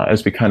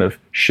 as we kind of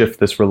shift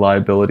this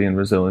reliability and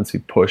resiliency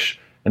push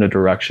in a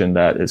direction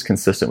that is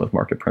consistent with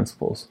market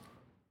principles.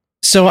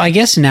 So I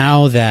guess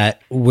now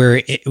that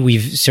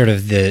we've sort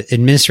of, the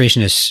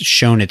administration has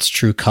shown its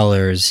true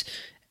colors,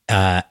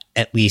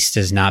 at least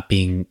as not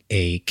being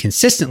a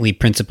consistently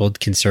principled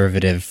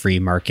conservative free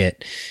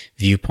market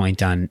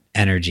viewpoint on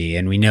energy.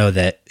 And we know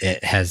that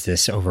it has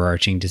this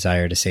overarching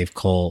desire to save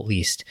coal, at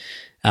least,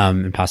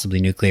 and possibly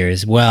nuclear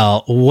as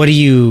well. What do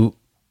you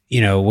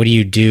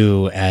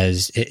do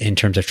as in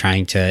terms of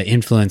trying to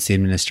influence the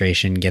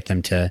administration, get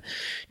them to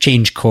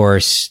change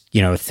course,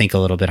 think a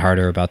little bit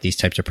harder about these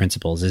types of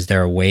principles? Is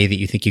there a way that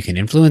you think you can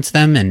influence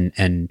them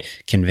and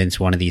convince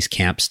one of these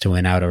camps to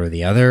win out over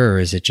the other? Or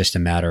is it just a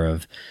matter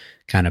of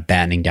kind of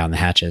battening down the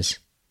hatches?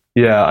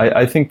 Yeah,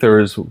 I think there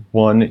is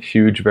one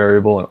huge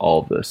variable in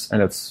all of this,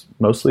 and it's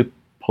mostly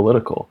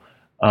political,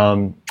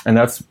 and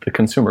that's the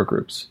consumer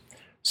groups.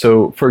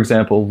 So, for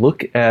example,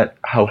 look at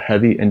how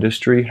heavy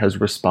industry has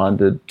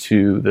responded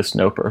to this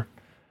NOPR.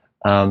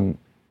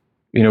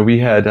 We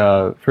had,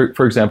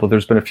 for example,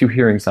 there's been a few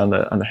hearings on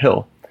the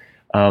Hill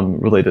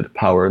related to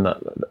power on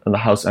the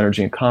House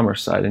Energy and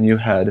Commerce side, and you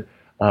had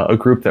a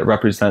group that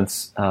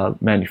represents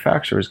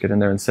manufacturers get in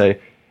there and say,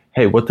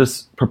 hey, what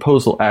this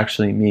proposal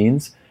actually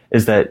means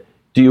is that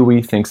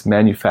DOE thinks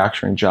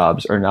manufacturing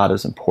jobs are not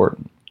as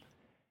important.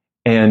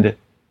 And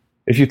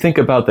if you think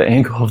about the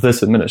angle of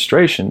this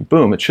administration,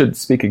 boom, it should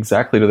speak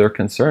exactly to their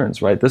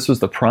concerns, right? This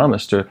was the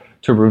promise to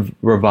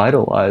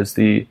revitalize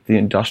the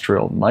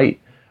industrial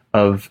might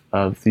of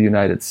the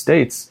United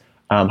States.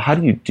 How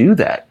do you do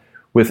that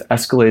with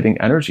escalating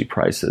energy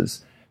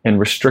prices and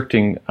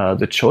restricting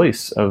the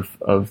choice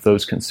of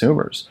those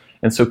consumers?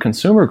 And so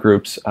consumer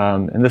groups,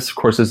 and this of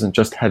course isn't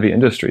just heavy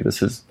industry,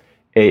 this is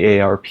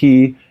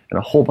AARP and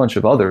a whole bunch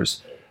of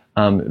others.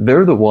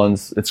 They're the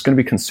ones, it's going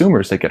to be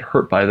consumers that get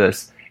hurt by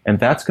this. And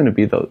that's going to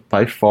be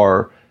by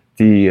far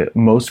the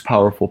most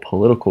powerful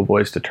political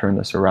voice to turn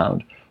this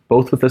around,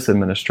 both with this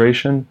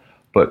administration,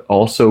 but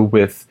also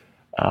with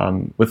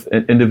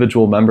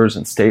individual members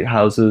in state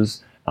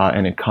houses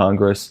and in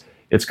Congress.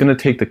 It's going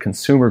to take the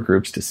consumer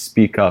groups to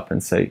speak up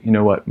and say, you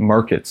know what,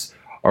 markets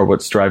are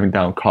what's driving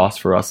down costs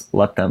for us.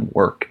 Let them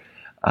work.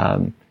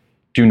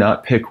 Do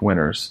not pick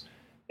winners.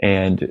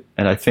 And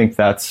I think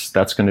that's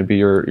going to be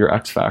your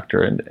X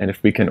factor. And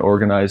if we can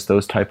organize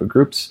those type of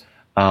groups,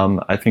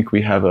 I think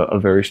we have a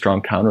very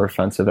strong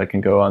counteroffensive that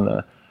can go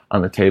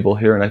on the table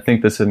here. And I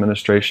think this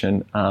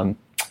administration,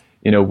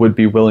 would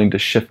be willing to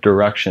shift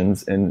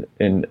directions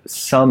in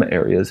some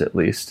areas at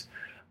least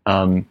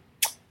to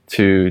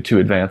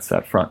advance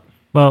that front.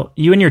 Well,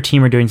 you and your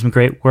team are doing some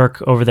great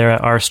work over there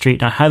at R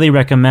Street, and I highly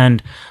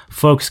recommend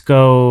folks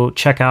go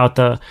check out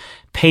the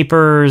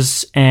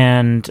papers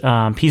and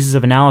pieces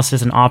of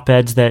analysis and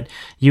op-eds that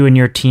you and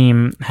your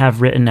team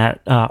have written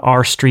at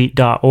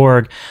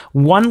rstreet.org.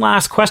 One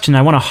last question.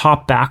 I want to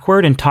hop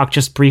backward and talk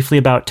just briefly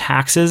about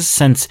taxes,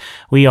 since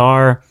we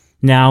are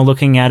now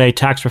looking at a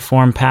tax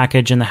reform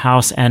package in the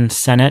House and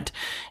Senate,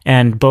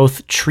 and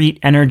both treat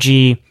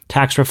energy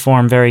tax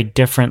reform very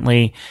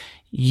differently.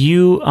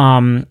 You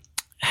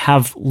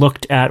have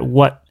looked at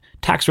what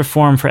tax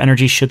reform for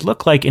energy should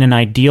look like in an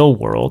ideal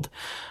world.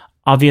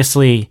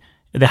 Obviously,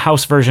 the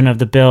House version of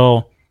the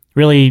bill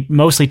really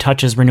mostly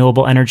touches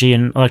renewable energy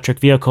and electric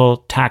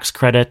vehicle tax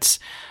credits,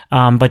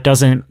 but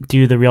doesn't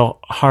do the real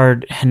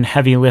hard and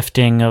heavy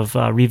lifting of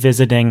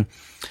revisiting,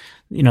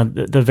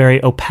 the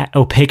very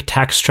opaque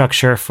tax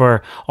structure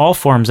for all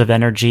forms of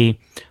energy.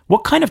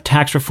 What kind of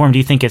tax reform do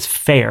you think is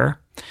fair?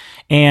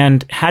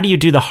 And how do you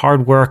do the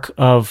hard work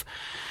of,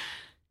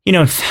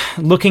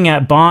 looking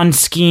at bond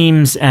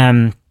schemes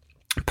and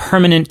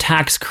permanent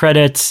tax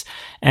credits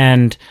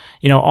and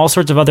all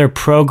sorts of other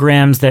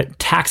programs that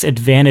tax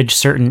advantage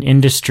certain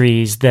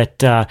industries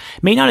that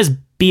may not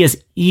be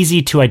as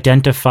easy to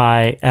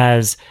identify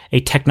as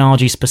a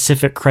technology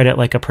specific credit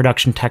like a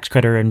production tax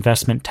credit or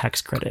investment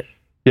tax credit?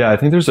 Yeah, I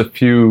think there's a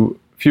few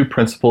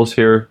principles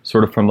here,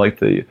 sort of from like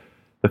the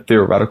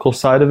theoretical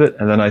side of it,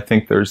 and then I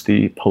think there's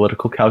the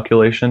political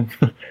calculation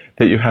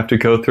that you have to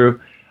go through,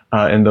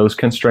 and those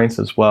constraints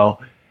as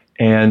well.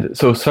 And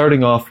so,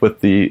 starting off with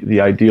the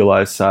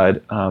idealized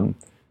side.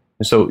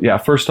 So yeah,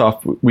 first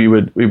off, we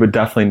would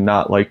definitely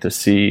not like to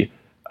see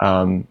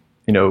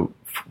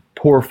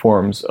poor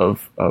forms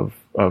of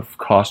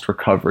cost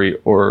recovery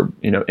or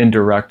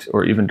indirect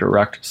or even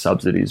direct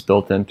subsidies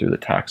built in through the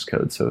tax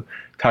code. So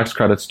tax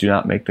credits do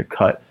not make the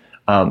cut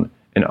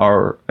in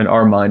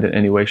our mind in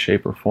any way,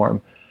 shape, or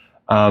form.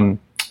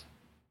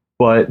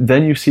 But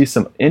then you see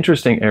some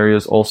interesting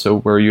areas also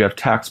where you have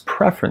tax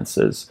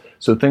preferences.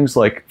 So things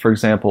like, for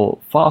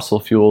example, fossil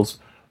fuels.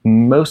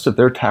 Most of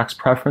their tax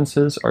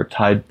preferences are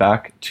tied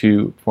back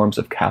to forms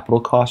of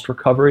capital cost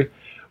recovery,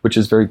 which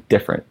is very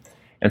different.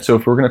 And so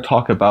if we're going to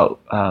talk about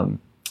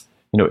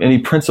any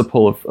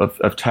principle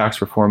of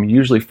tax reform,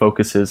 usually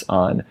focuses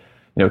on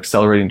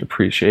accelerating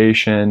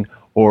depreciation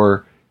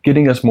or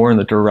getting us more in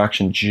the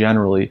direction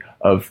generally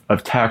of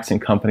taxing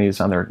companies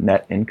on their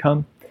net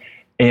income.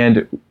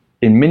 And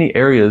in many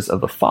areas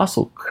of the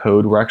fossil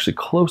code, we're actually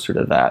closer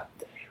to that,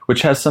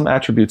 which has some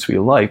attributes we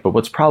like. But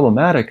what's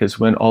problematic is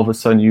when all of a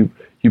sudden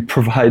you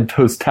provide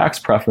those tax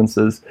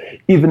preferences,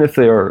 even if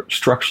they are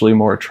structurally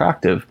more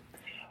attractive,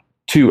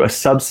 to a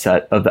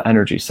subset of the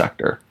energy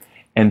sector.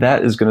 And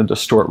that is going to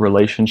distort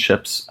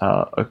relationships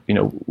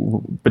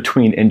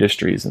between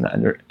industries in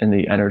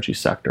the energy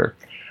sector.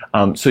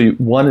 So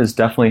one is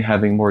definitely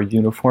having more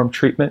uniform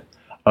treatment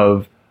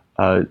of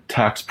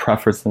tax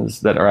preferences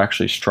that are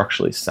actually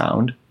structurally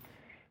sound.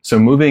 So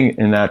moving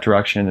in that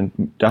direction,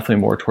 and definitely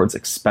more towards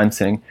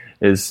expensing,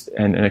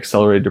 and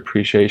accelerated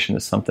depreciation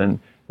is something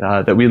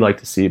that we'd like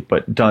to see,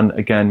 but done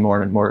again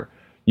more on a more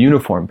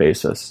uniform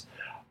basis.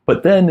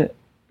 But then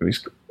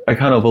I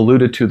kind of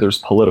alluded to there's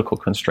political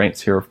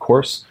constraints here, of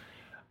course.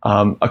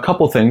 A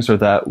couple things are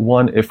that,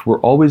 one, if we're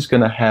always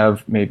going to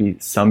have maybe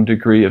some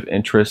degree of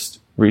interest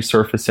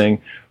resurfacing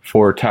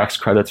for tax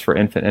credits for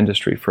infant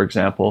industry, for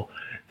example,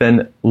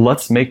 then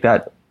let's make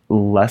that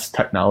less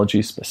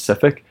technology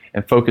specific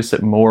and focus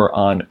it more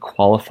on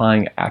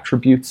qualifying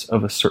attributes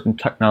of a certain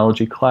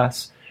technology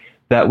class.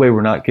 That way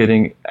we're not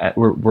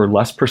we're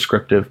less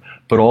prescriptive,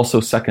 but also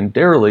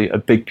secondarily, a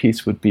big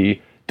piece would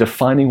be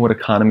defining what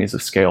economies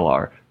of scale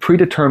are,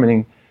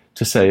 predetermining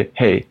to say,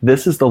 hey,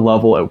 this is the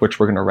level at which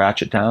we're going to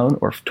ratchet down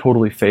or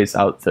totally phase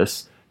out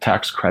this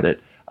tax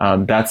credit.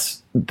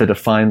 That's the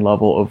defined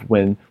level of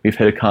when we've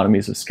hit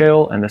economies of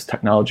scale and this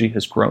technology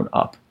has grown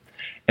up.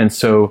 And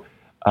so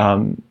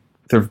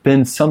there have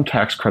been some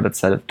tax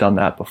credits that have done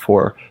that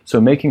before. So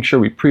making sure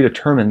we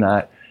predetermine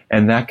that,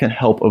 and that can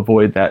help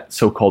avoid that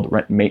so-called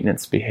rent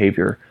maintenance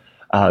behavior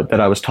that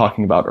I was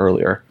talking about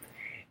earlier.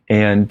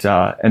 And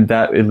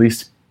that at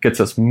least gets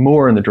us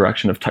more in the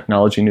direction of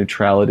technology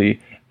neutrality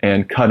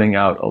and cutting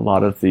out a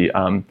lot of the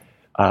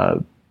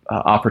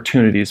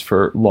opportunities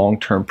for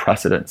long-term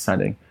precedent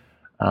setting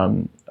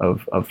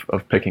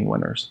of picking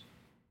winners.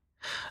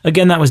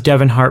 Again, that was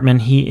Devin Hartman.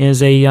 He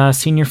is a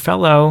senior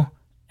fellow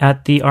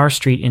at the R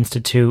Street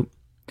Institute.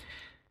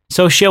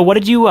 So, Shale, what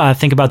did you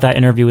think about that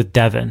interview with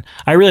Devin?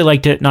 I really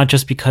liked it, not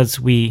just because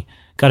we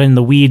got in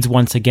the weeds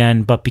once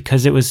again, but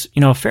because it was,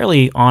 a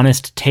fairly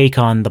honest take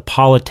on the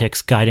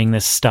politics guiding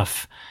this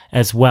stuff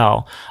as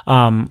well.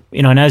 And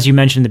as you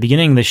mentioned at the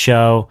beginning of the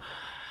show,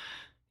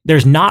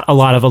 there's not a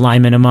lot of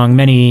alignment among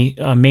many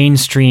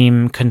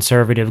mainstream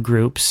conservative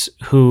groups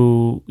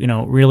who,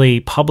 really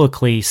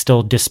publicly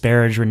still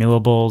disparage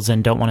renewables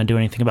and don't want to do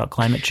anything about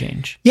climate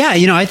change. Yeah,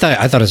 I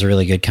thought it was a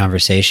really good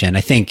conversation.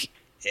 I think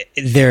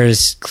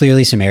there's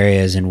clearly some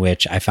areas in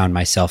which I found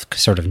myself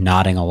sort of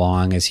nodding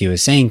along as he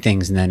was saying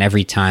things, and then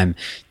every time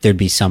there'd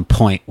be some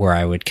point where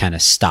I would kind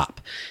of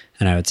stop.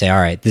 And I would say, all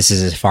right, this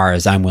is as far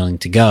as I'm willing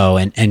to go.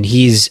 And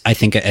he's, I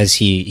think, as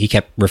he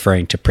kept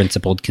referring to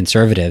principled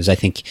conservatives, I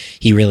think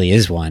he really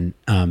is one.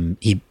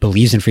 He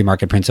believes in free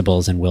market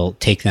principles and will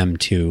take them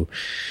to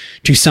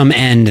some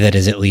end that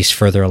is at least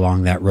further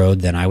along that road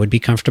than I would be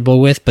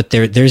comfortable with. But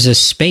there's a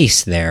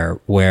space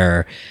there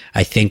where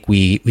I think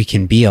we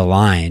can be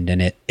aligned,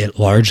 and it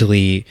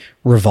largely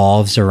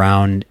revolves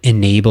around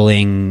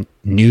enabling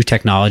new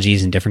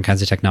technologies and different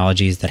kinds of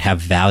technologies that have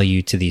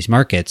value to these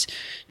markets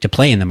to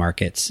play in the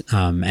markets,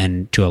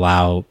 and to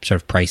allow sort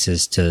of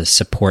prices to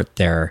support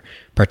their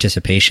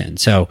participation.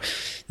 So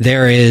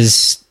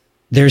there's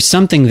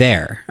something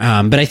there.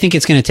 But I think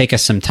it's going to take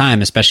us some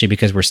time, especially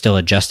because we're still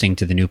adjusting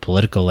to the new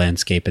political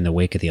landscape in the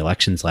wake of the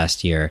elections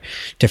last year,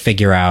 to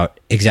figure out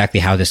exactly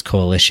how this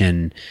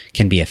coalition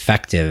can be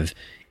effective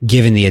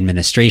given the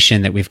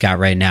administration that we've got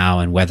right now,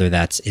 and whether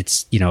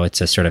it's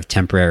a sort of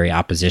temporary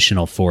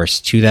oppositional force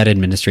to that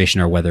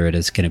administration, or whether it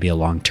is going to be a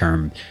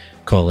long-term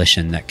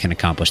coalition that can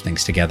accomplish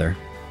things together.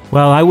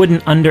 Well, I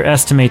wouldn't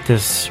underestimate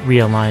this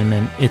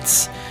realignment.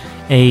 It's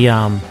a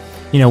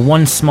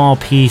one small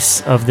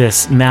piece of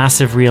this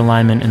massive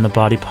realignment in the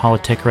body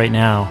politic right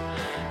now.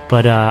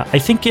 But I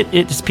think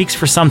it speaks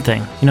for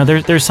something.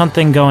 There's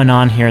something going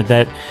on here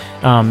that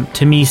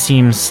to me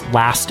seems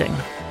lasting.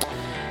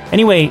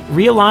 Anyway,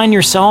 realign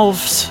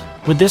yourselves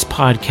with this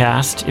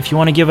podcast. If you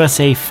want to give us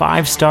a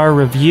 5-star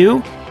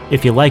review,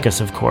 if you like us,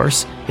 of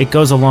course, it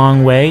goes a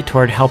long way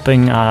toward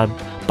helping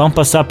bump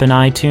us up in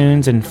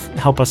iTunes and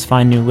help us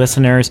find new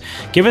listeners.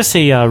 Give us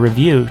a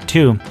review,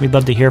 too. We'd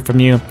love to hear from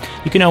you.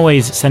 You can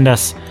always send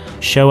us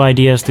show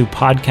ideas through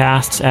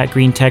podcasts at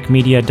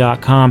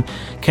greentechmedia.com.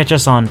 Catch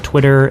us on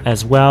Twitter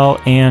as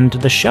well, and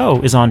the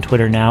show is on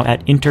Twitter now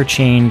at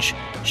Interchange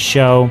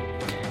Show.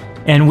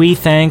 And we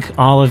thank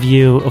all of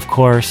you, of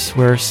course.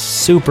 We're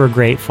super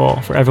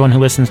grateful for everyone who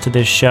listens to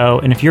this show.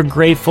 And if you're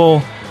grateful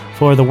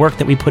for the work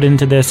that we put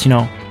into this,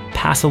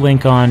 pass a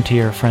link on to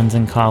your friends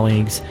and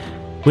colleagues.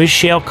 With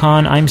Shale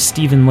Khan, I'm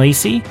Stephen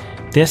Lacey.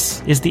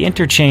 This is the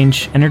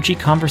Interchange Energy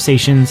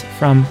Conversations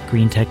from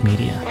GreenTech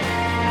Media.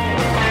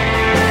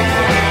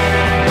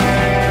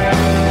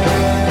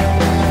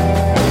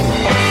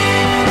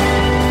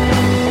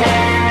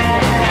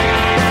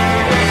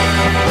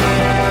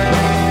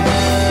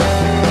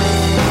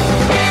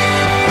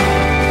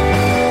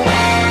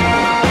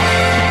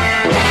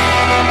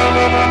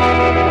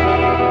 you.